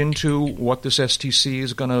looked into what this STC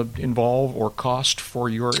is going to involve or cost for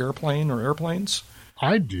your airplane or airplanes?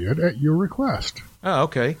 I did at your request. Oh,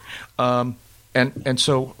 okay. And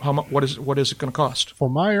so how much? What is it going to cost for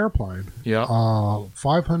my airplane? Yeah,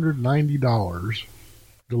 $590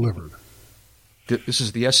 delivered. This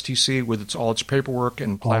is the STC with all its paperwork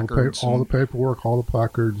and placards. All the paperwork, all the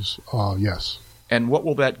placards. Yes. And what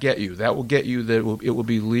will that get you? That will get you that it will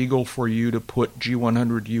be legal for you to put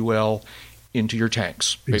G100UL into your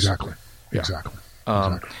tanks. Basically. Exactly.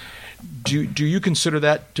 Do you consider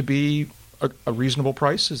that to be a reasonable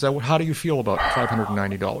price? How do you feel about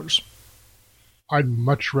 $590? I'd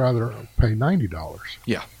much rather pay $90.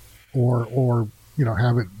 Yeah. Or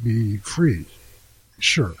have it be free.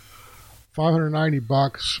 Sure.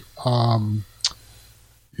 $590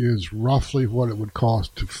 is roughly what it would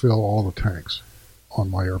cost to fill all the tanks on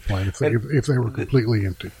my airplane if they were completely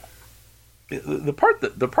empty. The part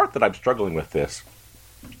that I'm struggling with this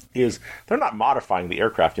is they're not modifying the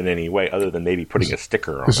aircraft in any way other than maybe putting a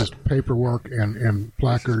sticker on it. This is paperwork and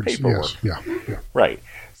placards. Paperwork. Yes. Yeah. Right.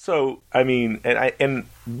 So, and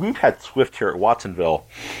we've had Swift here at Watsonville,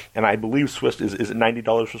 and I believe Swift is it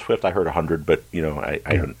 $90 for Swift? I heard $100, but I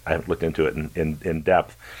haven't looked into it in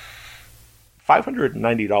depth.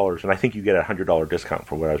 $590, and I think you get a $100 discount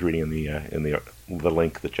for what I was reading in the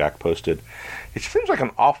link that Jack posted. It seems like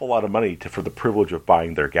an awful lot of money for the privilege of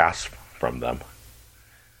buying their gas from them.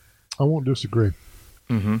 I won't disagree.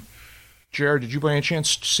 Mm-hmm. JR, did you by any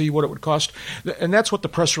chance see what it would cost? And that's what the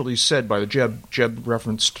press release said by the Jeb. Jeb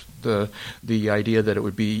referenced the idea that it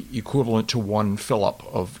would be equivalent to one fill-up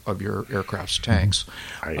of your aircraft's tanks.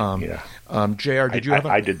 JR, did you have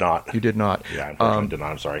I did not. You did not? Yeah, unfortunately did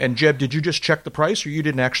not. I'm sorry. And Jeb, did you just check the price, or you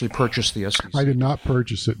didn't actually purchase the STC? I did not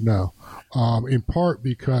purchase it, no. In part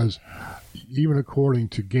because even according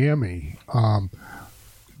to GAMI,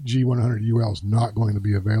 G100UL is not going to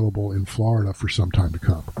be available in Florida for some time to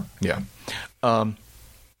come. Yeah.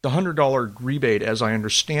 The $100 rebate, as I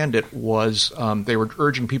understand it, was they were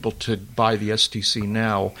urging people to buy the STC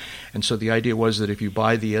now. And so the idea was that if you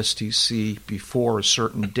buy the STC before a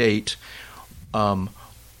certain date,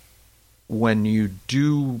 when you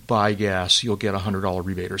do buy gas, you'll get a $100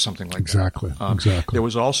 rebate or something like that. Exactly. There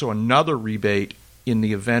was also another rebate in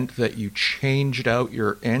the event that you changed out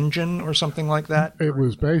your engine or something like that? It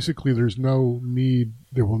was basically there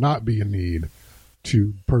will not be a need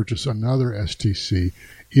to purchase another STC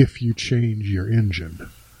if you change your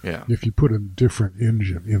engine. Yeah. If you put a different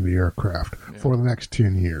engine in the aircraft for the next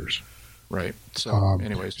 10 years. Right. So,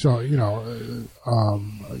 anyways. So,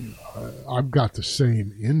 I've got the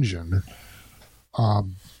same engine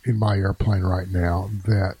in my airplane right now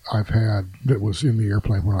that I've had that was in the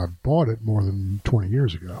airplane when I bought it more than 20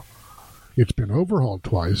 years ago. It's been overhauled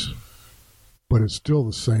twice, but it's still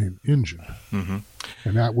the same engine. Mm-hmm.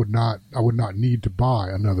 And I would not need to buy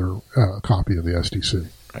another copy of the STC.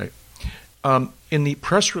 Right. In the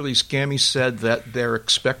press release, GAMI said that they're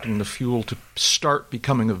expecting the fuel to start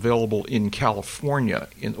becoming available in California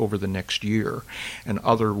over the next year and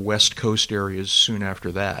other West Coast areas soon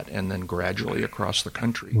after that, and then gradually across the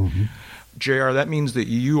country. Mm-hmm. JR, that means that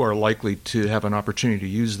you are likely to have an opportunity to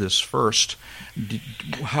use this first.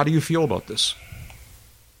 How do you feel about this?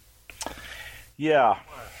 Yeah.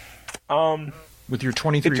 With your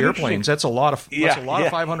 23 airplanes, that's a lot of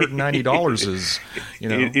 $590 is,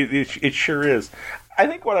 It sure is. I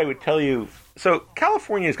think what I would tell you, so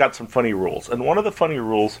California's got some funny rules, and one of the funny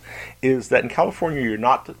rules is that in California you're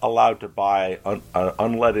not allowed to buy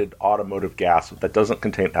unleaded automotive gas that doesn't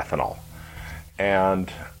contain ethanol.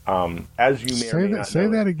 And as you may say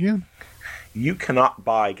that again. You cannot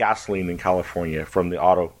buy gasoline in California from the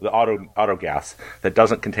auto gas that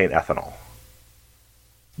doesn't contain ethanol.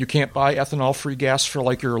 You can't buy ethanol-free gas for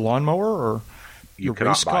like your lawnmower or your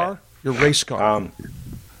race car? Your race car.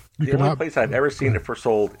 The only place I've ever seen it for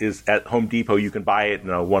sold is at Home Depot. You can buy it in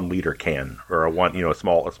a 1-liter can or a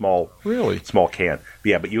small can.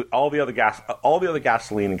 Yeah, but all the other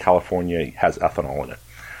gasoline in California has ethanol in it.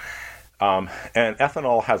 And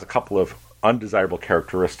ethanol has a couple of undesirable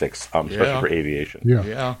characteristics, especially for aviation.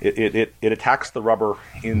 Yeah. It attacks the rubber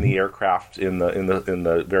in the aircraft, in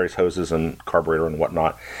the various hoses and carburetor and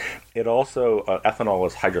whatnot. It also ethanol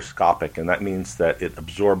is hygroscopic, and that means that it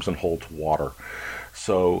absorbs and holds water.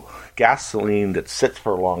 So gasoline that sits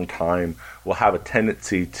for a long time will have a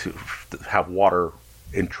tendency to have water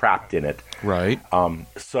entrapped in it. Right. And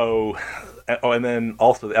then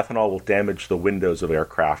also the ethanol will damage the windows of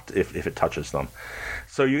aircraft if it touches them.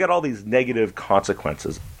 So you get all these negative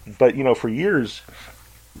consequences. But, for years,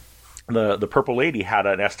 the Purple Lady had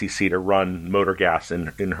an STC to run motor gas in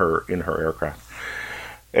her aircraft.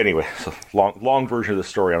 Anyway, so long version of the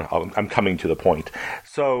story. I'm coming to the point.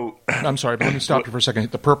 So I'm sorry, but let me stop you for a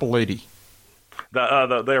second. The Purple Lady.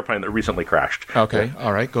 The airplane that recently crashed. Okay,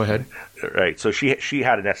 all right, go ahead. Right, so she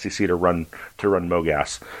had an STC to run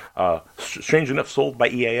MoGas. Strange enough, sold by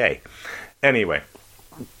EAA. Anyway,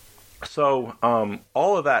 so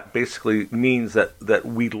all of that basically means that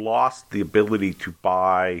we lost the ability to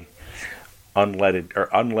buy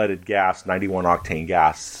unleaded gas, 91 octane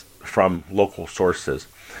gas from local sources.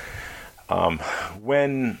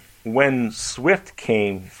 When Swift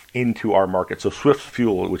came into our market, so Swift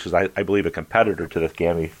Fuel, which is I believe a competitor to the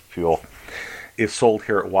GAMI fuel, is sold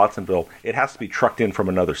here at Watsonville. It has to be trucked in from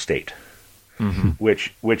another state,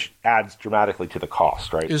 which adds dramatically to the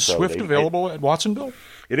cost. Right? Is Swift available at Watsonville?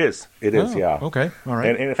 It is. It is. Yeah. Okay. All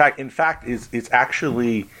right. And in fact, it's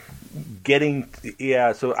actually getting.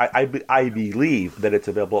 Yeah. So I believe that it's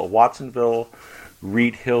available at Watsonville,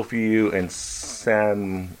 Reed Hillview, and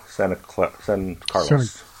San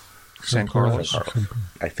Carlos. San Carlos.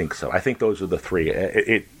 I think so. I think those are the three.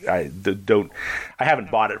 I haven't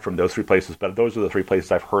bought it from those three places, but those are the three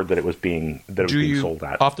places I've heard that it was being sold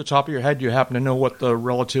at. Off the top of your head, do you happen to know what the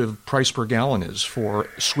relative price per gallon is for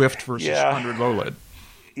Swift versus 100 low lead?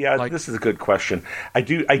 Yeah, this is a good question. I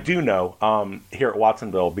do know here at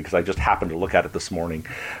Watsonville, because I just happened to look at it this morning.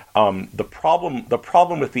 The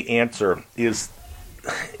problem with the answer is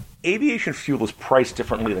aviation fuel is priced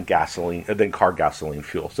differently than car gasoline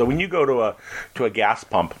fuel. So when you go to a gas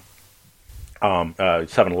pump,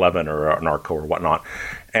 7-Eleven or an Arco or whatnot,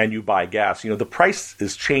 and you buy gas, the price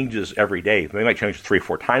changes every day. They might change 3 or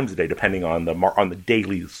 4 times a day depending on the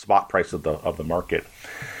daily spot price of the market.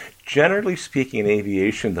 Generally speaking, in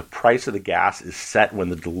aviation, the price of the gas is set when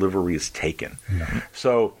the delivery is taken. Yeah.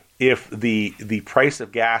 So if the price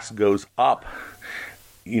of gas goes up,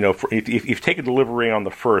 if you take a delivery on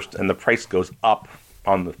the 1st and the price goes up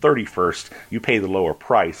on the 31st, you pay the lower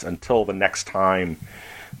price until the next time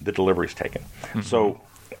the delivery is taken. Mm-hmm. So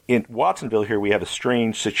in Watsonville here, we have a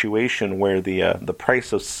strange situation where the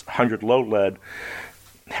price of 100 low lead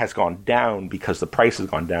has gone down because the price has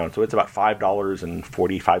gone down. So it's about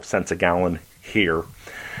 $5.45 a gallon here.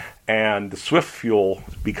 And the Swift fuel,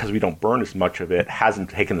 because we don't burn as much of it, hasn't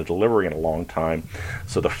taken the delivery in a long time.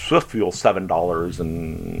 So the Swift fuel is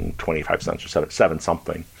 $7.25 or seven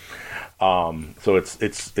something. So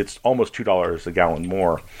it's almost $2 a gallon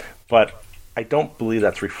more. But I don't believe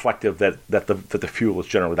that's reflective that the fuel is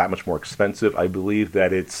generally that much more expensive. I believe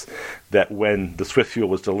that when the Swift fuel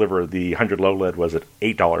was delivered, the 100 low lead was at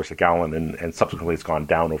 $8 a gallon, and subsequently it's gone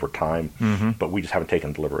down over time. Mm-hmm. But we just haven't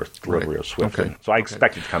taken delivery of Swift. Okay. So I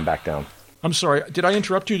expect it to come back down. I'm sorry. Did I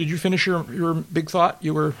interrupt you? Did you finish your big thought?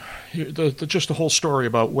 You were just the whole story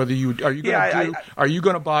about whether are you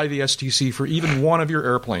going to buy the STC for even one of your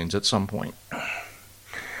airplanes at some point?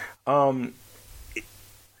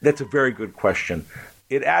 That's a very good question.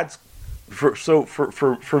 It adds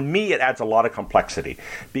for me, it adds a lot of complexity,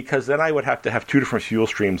 because then I would have to have 2 different fuel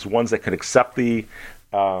streams, ones that could accept the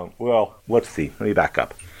let's see. Let me back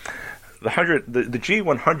up. The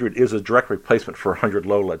G100 is a direct replacement for 100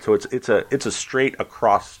 low lead, so it's a straight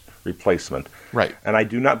across replacement. Right. And I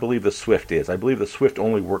do not believe the Swift is. I believe the Swift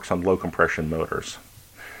only works on low compression motors.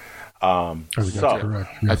 I think that's correct.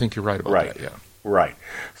 Yeah. I think you're right about that. Yeah. Right.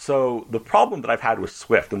 So the problem that I've had with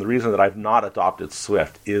Swift, and the reason that I've not adopted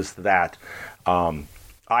Swift, is that I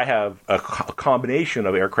have a combination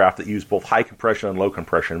of aircraft that use both high compression and low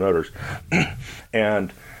compression motors.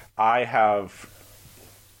 And I have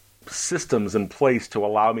systems in place to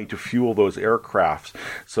allow me to fuel those aircrafts.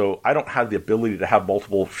 So I don't have the ability to have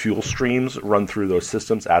multiple fuel streams run through those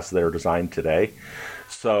systems as they're designed today.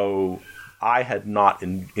 So I had not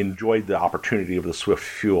enjoyed the opportunity of the Swift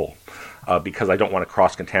fuel. Because I don't want to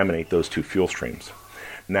cross-contaminate those 2 fuel streams.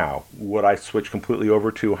 Now, would I switch completely over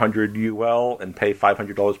to 100 UL and pay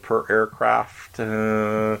 $500 per aircraft?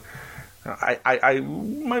 I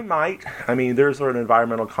might. I mean, there's an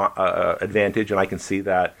environmental advantage, and I can see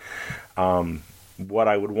that. What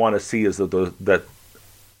I would want to see is that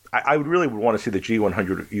I would really want to see the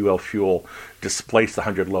G100 UL fuel displace the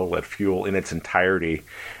 100 low lead fuel in its entirety,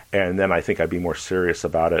 and then I think I'd be more serious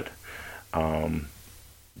about it.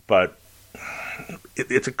 But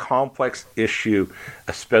it's a complex issue,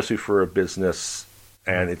 especially for a business,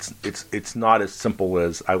 and it's not as simple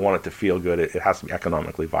as I want it to feel good. It has to be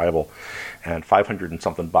economically viable, and $500 and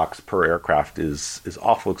something per aircraft is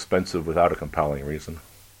awful expensive without a compelling reason.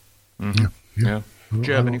 Mm-hmm. Yeah. Do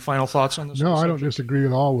you have any final thoughts on this? No, I don't disagree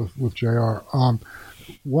at all with JR.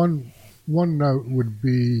 One note would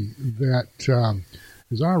be that,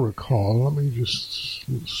 as I recall, let me just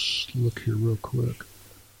look here real quick.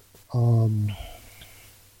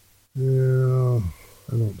 Yeah,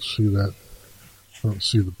 I don't see that. I don't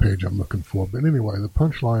see the page I'm looking for. But anyway, the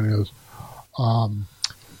punchline is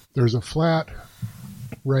there's a flat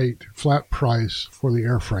price for the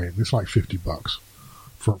airframe. It's like $50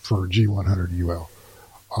 for G100 UL.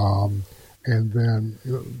 And then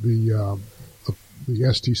the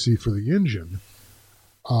STC for the engine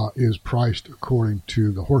is priced according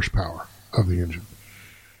to the horsepower of the engine.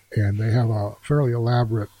 And they have a fairly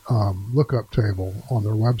elaborate lookup table on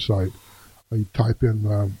their website. You type in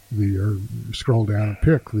or scroll down and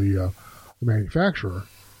pick the manufacturer,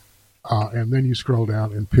 and then you scroll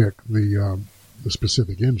down and pick the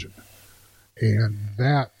specific engine. And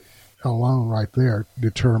that alone right there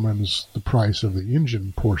determines the price of the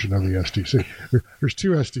engine portion of the STC. There's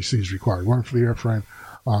 2 STCs required, one for the airframe,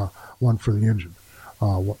 one for the engine.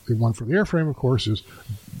 The one for the airframe, of course, is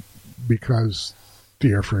because the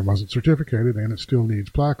airframe wasn't certificated and it still needs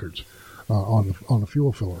placards on the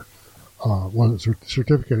fuel filler. Wasn't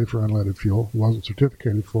certificated for unleaded fuel, wasn't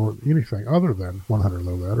certificated for anything other than 100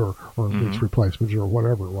 low lead or its replacements or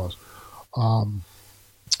whatever it was.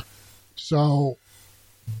 So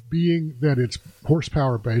being that it's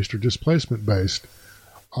horsepower based or displacement based,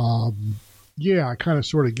 I kind of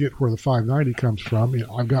sort of get where the 590 comes from. You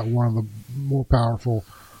know, I've got one of the more powerful,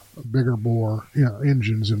 bigger bore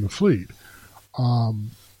engines in the fleet.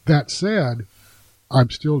 That said, I'm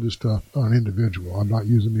still just an individual. I'm not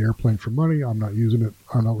using the airplane for money. I'm not using it.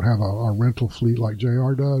 I don't have a rental fleet like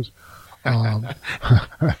JR does. You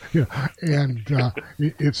know, and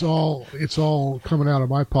it's all coming out of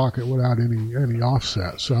my pocket without any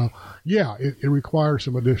offset. So yeah, it requires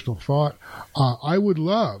some additional thought. I would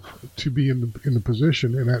love to be in the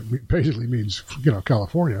position, and that basically means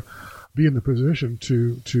California, be in the position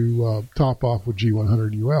to top off with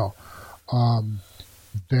G100 UL.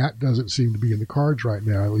 That doesn't seem to be in the cards right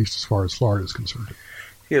now, at least as far as Florida is concerned.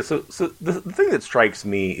 Yeah, so the thing that strikes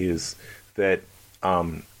me is that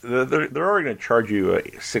they're already going to charge you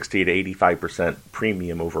a 60 to 85%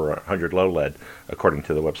 premium over 100 low lead, according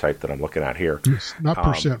to the website that I'm looking at here. It's not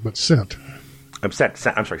percent, but cent.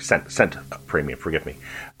 Cent premium. Forgive me.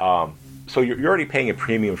 So you're already paying a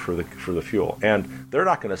premium for the fuel, and they're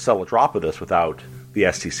not going to sell a drop of this without the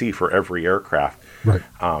STC for every aircraft. Right.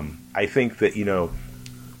 I think that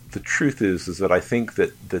the truth is that I think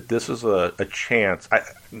that this is a chance.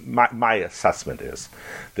 My assessment is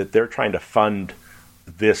that they're trying to fund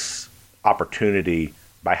this opportunity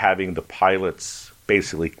by having the pilots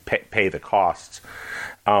basically pay the costs.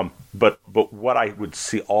 But what I would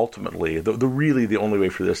see ultimately, the only way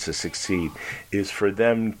for this to succeed is for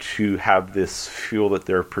them to have this fuel that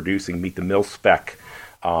they're producing meet the mil spec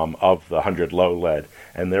of the 100 low lead,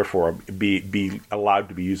 and therefore be allowed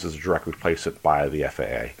to be used as a direct replacement by the FAA.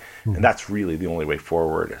 Mm-hmm. And that's really the only way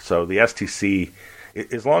forward. So the STC,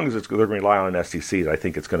 as long as they're going to rely on STCs, I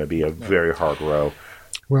think it's going to be a very hard row.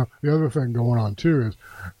 Well, the other thing going on, too, is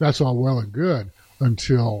that's all well and good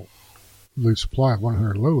until the supply of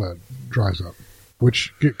 100 low lead dries up,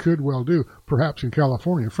 which it could well do, perhaps in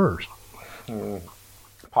California first.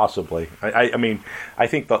 Possibly. I mean, I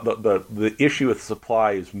think the issue with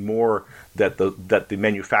supply is more that the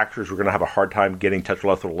manufacturers were going to have a hard time getting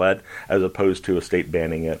tetralethal lead as opposed to a state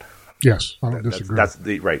banning it. Yes, I don't disagree. That's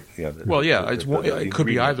the right. Yeah. Well, yeah, it could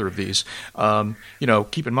be either of these.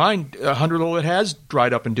 Keep in mind, 100 low lead has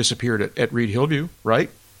dried up and disappeared at Reed Hillview, right?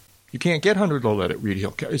 You can't get 100 low lead at Reed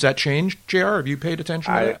Hill. Is that changed, JR? Have you paid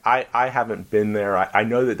attention to that? I haven't been there. I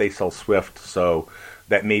know that they sell Swift, so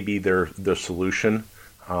that may be their solution.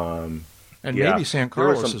 Maybe San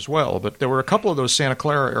Carlos as well, but there were a couple of those Santa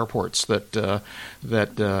Clara airports that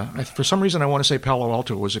for some reason I want to say Palo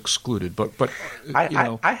Alto was excluded, but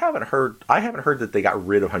I haven't heard that they got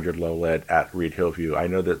rid of 100 low lead at Reed Hillview. I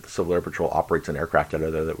know that the Civil Air Patrol operates an aircraft out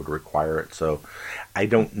of there that would require it, so I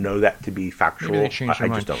don't know that to be factual. I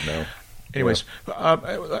just don't know. Anyways,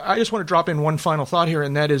 I just want to drop in one final thought here,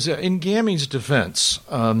 and that is in GAMI's defense,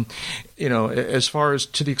 as far as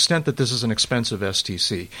to the extent that this is an expensive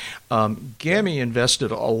STC, GAMI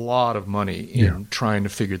invested a lot of money in trying to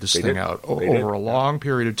figure this thing out over a long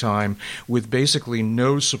period of time with basically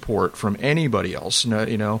no support from anybody else,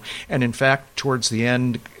 and in fact, towards the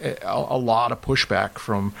end, a lot of pushback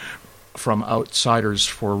from outsiders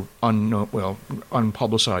for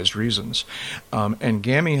unpublicized reasons. And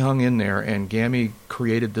GAMI hung in there, and GAMI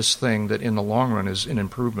created this thing that in the long run is an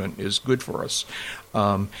improvement, is good for us.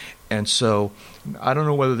 And so I don't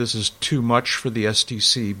know whether this is too much for the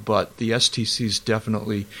STC, but the STC is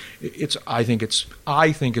definitely I think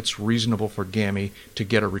it's reasonable for GAMI to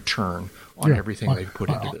get a return on everything they've put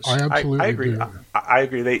into this. I absolutely agree. I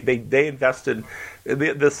agree. They invested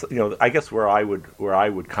this. I guess where I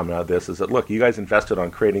would come out of this is that, look, you guys invested on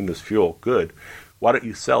creating this fuel. Good. Why don't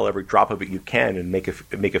you sell every drop of it you can and make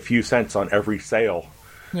a few cents on every sale?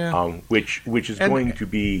 Yeah. Which is going to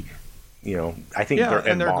be. I think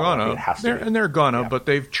they're gonna, but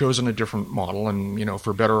they've chosen a different model, and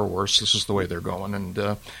for better or worse, this is the way they're going. And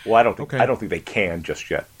I don't think they can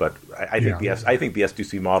just yet, but I think the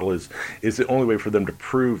STC model is the only way for them to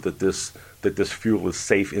prove that this fuel is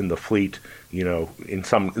safe in the fleet. In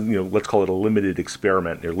some let's call it a limited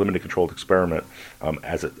experiment or limited controlled experiment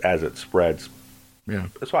as it spreads. Yeah,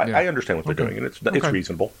 so I understand what they're doing, and it's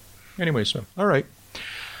reasonable. Anyway, so all right.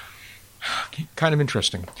 Kind of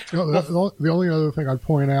interesting. The only other thing I'd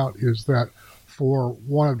point out is that for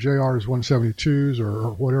one of JR's 172s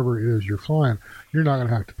or whatever it is you're flying, you're not going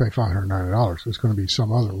to have to pay $590. It's going to be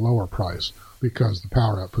some other lower price because the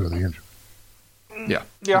power output of the engine. Yeah.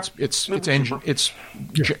 It's engine.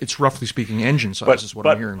 It's roughly speaking engine size is what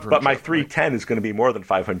I'm hearing. But my 310 is going to be more than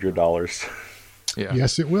 $500. Yeah.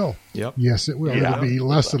 Yes, it will. Yep. Yes, it will. Yeah. It'll be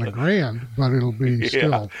less than $1,000, but it'll be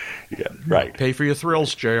still. Yeah. Right. Pay for your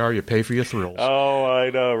thrills, JR. You pay for your thrills. Oh, I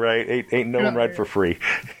know, right? Ain't no one ride for free.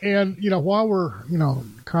 And while we're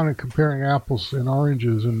kind of comparing apples and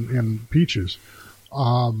oranges and peaches,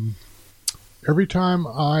 every time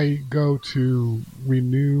I go to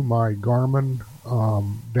renew my Garmin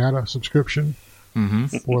data subscription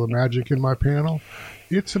for the Magic in my panel,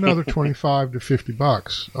 it's another $25 to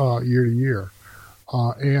 $50 year to year.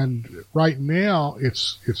 And right now,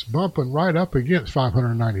 it's bumping right up against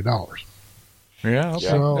 $590. Yeah, okay.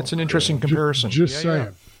 So, that's an interesting comparison. Just saying.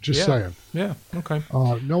 Just saying. Yeah, okay.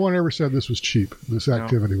 No one ever said this was cheap. This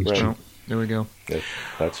activity was cheap. No. There we go.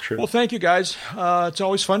 That's true. Well, thank you, guys. It's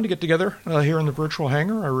always fun to get together here in the virtual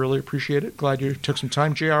hangar. I really appreciate it. Glad you took some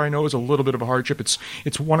time. JR, I know is a little bit of a hardship.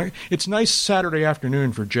 It's nice Saturday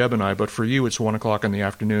afternoon for Jeb and I, but for you, it's 1 o'clock in the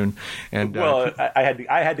afternoon. And I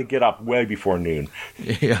had to get up way before noon.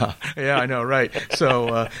 Yeah, I know, right?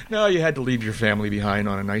 So no, you had to leave your family behind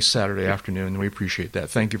on a nice Saturday afternoon, and we appreciate that.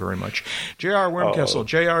 Thank you very much, JR Wormkessel.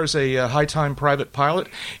 JR is a high-time private pilot.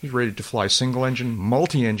 He's rated to fly single-engine,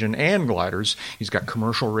 multi-engine, and gliders. He's got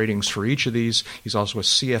commercial ratings for each of these. He's also a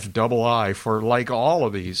CFII for like all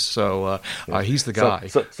of these. So he's the guy.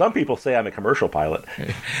 So some people say I'm a commercial pilot.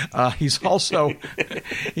 He's also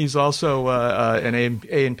an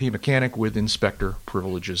A&P mechanic with inspector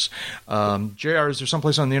privileges. JR, is there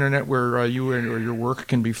someplace on the internet where you or your work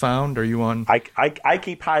can be found? Are you on? I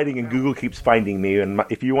keep hiding and Google keeps finding me. And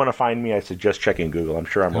if you want to find me, I suggest checking Google. I'm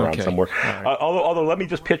sure I'm around somewhere. Right. Although, let me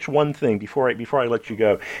just pitch one thing before I let you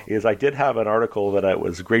go. Is I did have an article that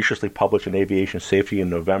was graciously published in Aviation Safety in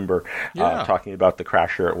November, talking about the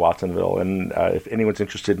crash here at Watsonville. And if anyone's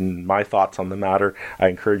interested in my thoughts on the matter, I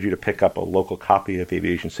encourage you to pick up a local copy of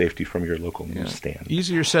Aviation Safety from your local newsstand.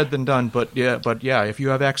 Easier said than done, but if you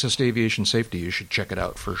have access to Aviation Safety, you should check it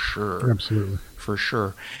out for sure. Absolutely. For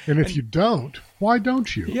sure. And if you don't, why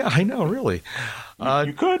don't you? Yeah, I know, really.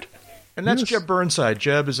 You could. And that's Jeb Burnside.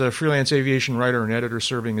 Jeb is a freelance aviation writer and editor,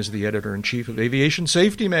 serving as the editor-in-chief of Aviation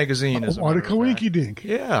Safety magazine. What a coinky-dink.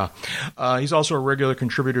 Yeah. He's also a regular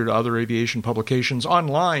contributor to other aviation publications.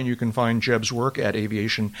 Online, you can find Jeb's work at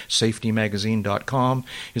aviationsafetymagazine.com.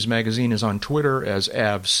 His magazine is on Twitter as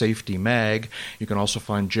avsafetymag. You can also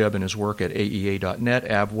find Jeb and his work at aea.net,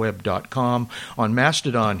 avweb.com. On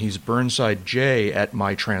Mastodon, he's BurnsideJ at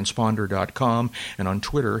mytransponder.com. And on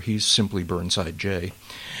Twitter, he's simply BurnsideJ.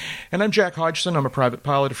 And I'm Jack Hodgson. I'm a private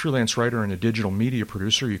pilot, a freelance writer, and a digital media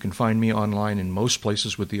producer. You can find me online in most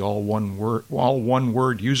places with the all one word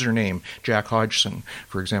username, Jack Hodgson.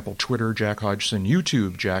 For example, Twitter, Jack Hodgson,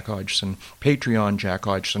 YouTube, Jack Hodgson, Patreon, Jack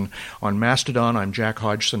Hodgson. On Mastodon, I'm Jack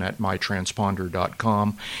Hodgson at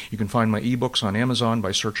mytransponder.com. You can find my ebooks on Amazon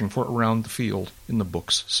by searching for Around the Field in the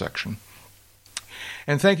books section.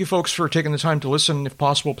 And thank you, folks, for taking the time to listen. If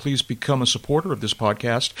possible, please become a supporter of this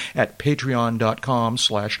podcast at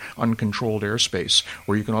patreon.com/uncontrolledairspace,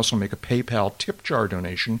 where you can also make a PayPal tip jar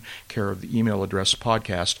donation, care of the email address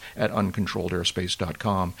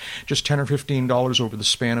podcast@uncontrolledairspace.com. Just $10 or $15 over the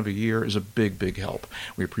span of a year is a big, big help.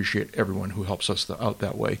 We appreciate everyone who helps us out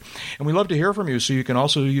that way. And we love to hear from you, so you can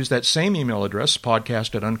also use that same email address,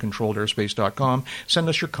 podcast@uncontrolledairspace.com. Send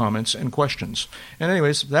us your comments and questions. And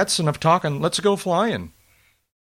anyways, that's enough talking. Let's go flying.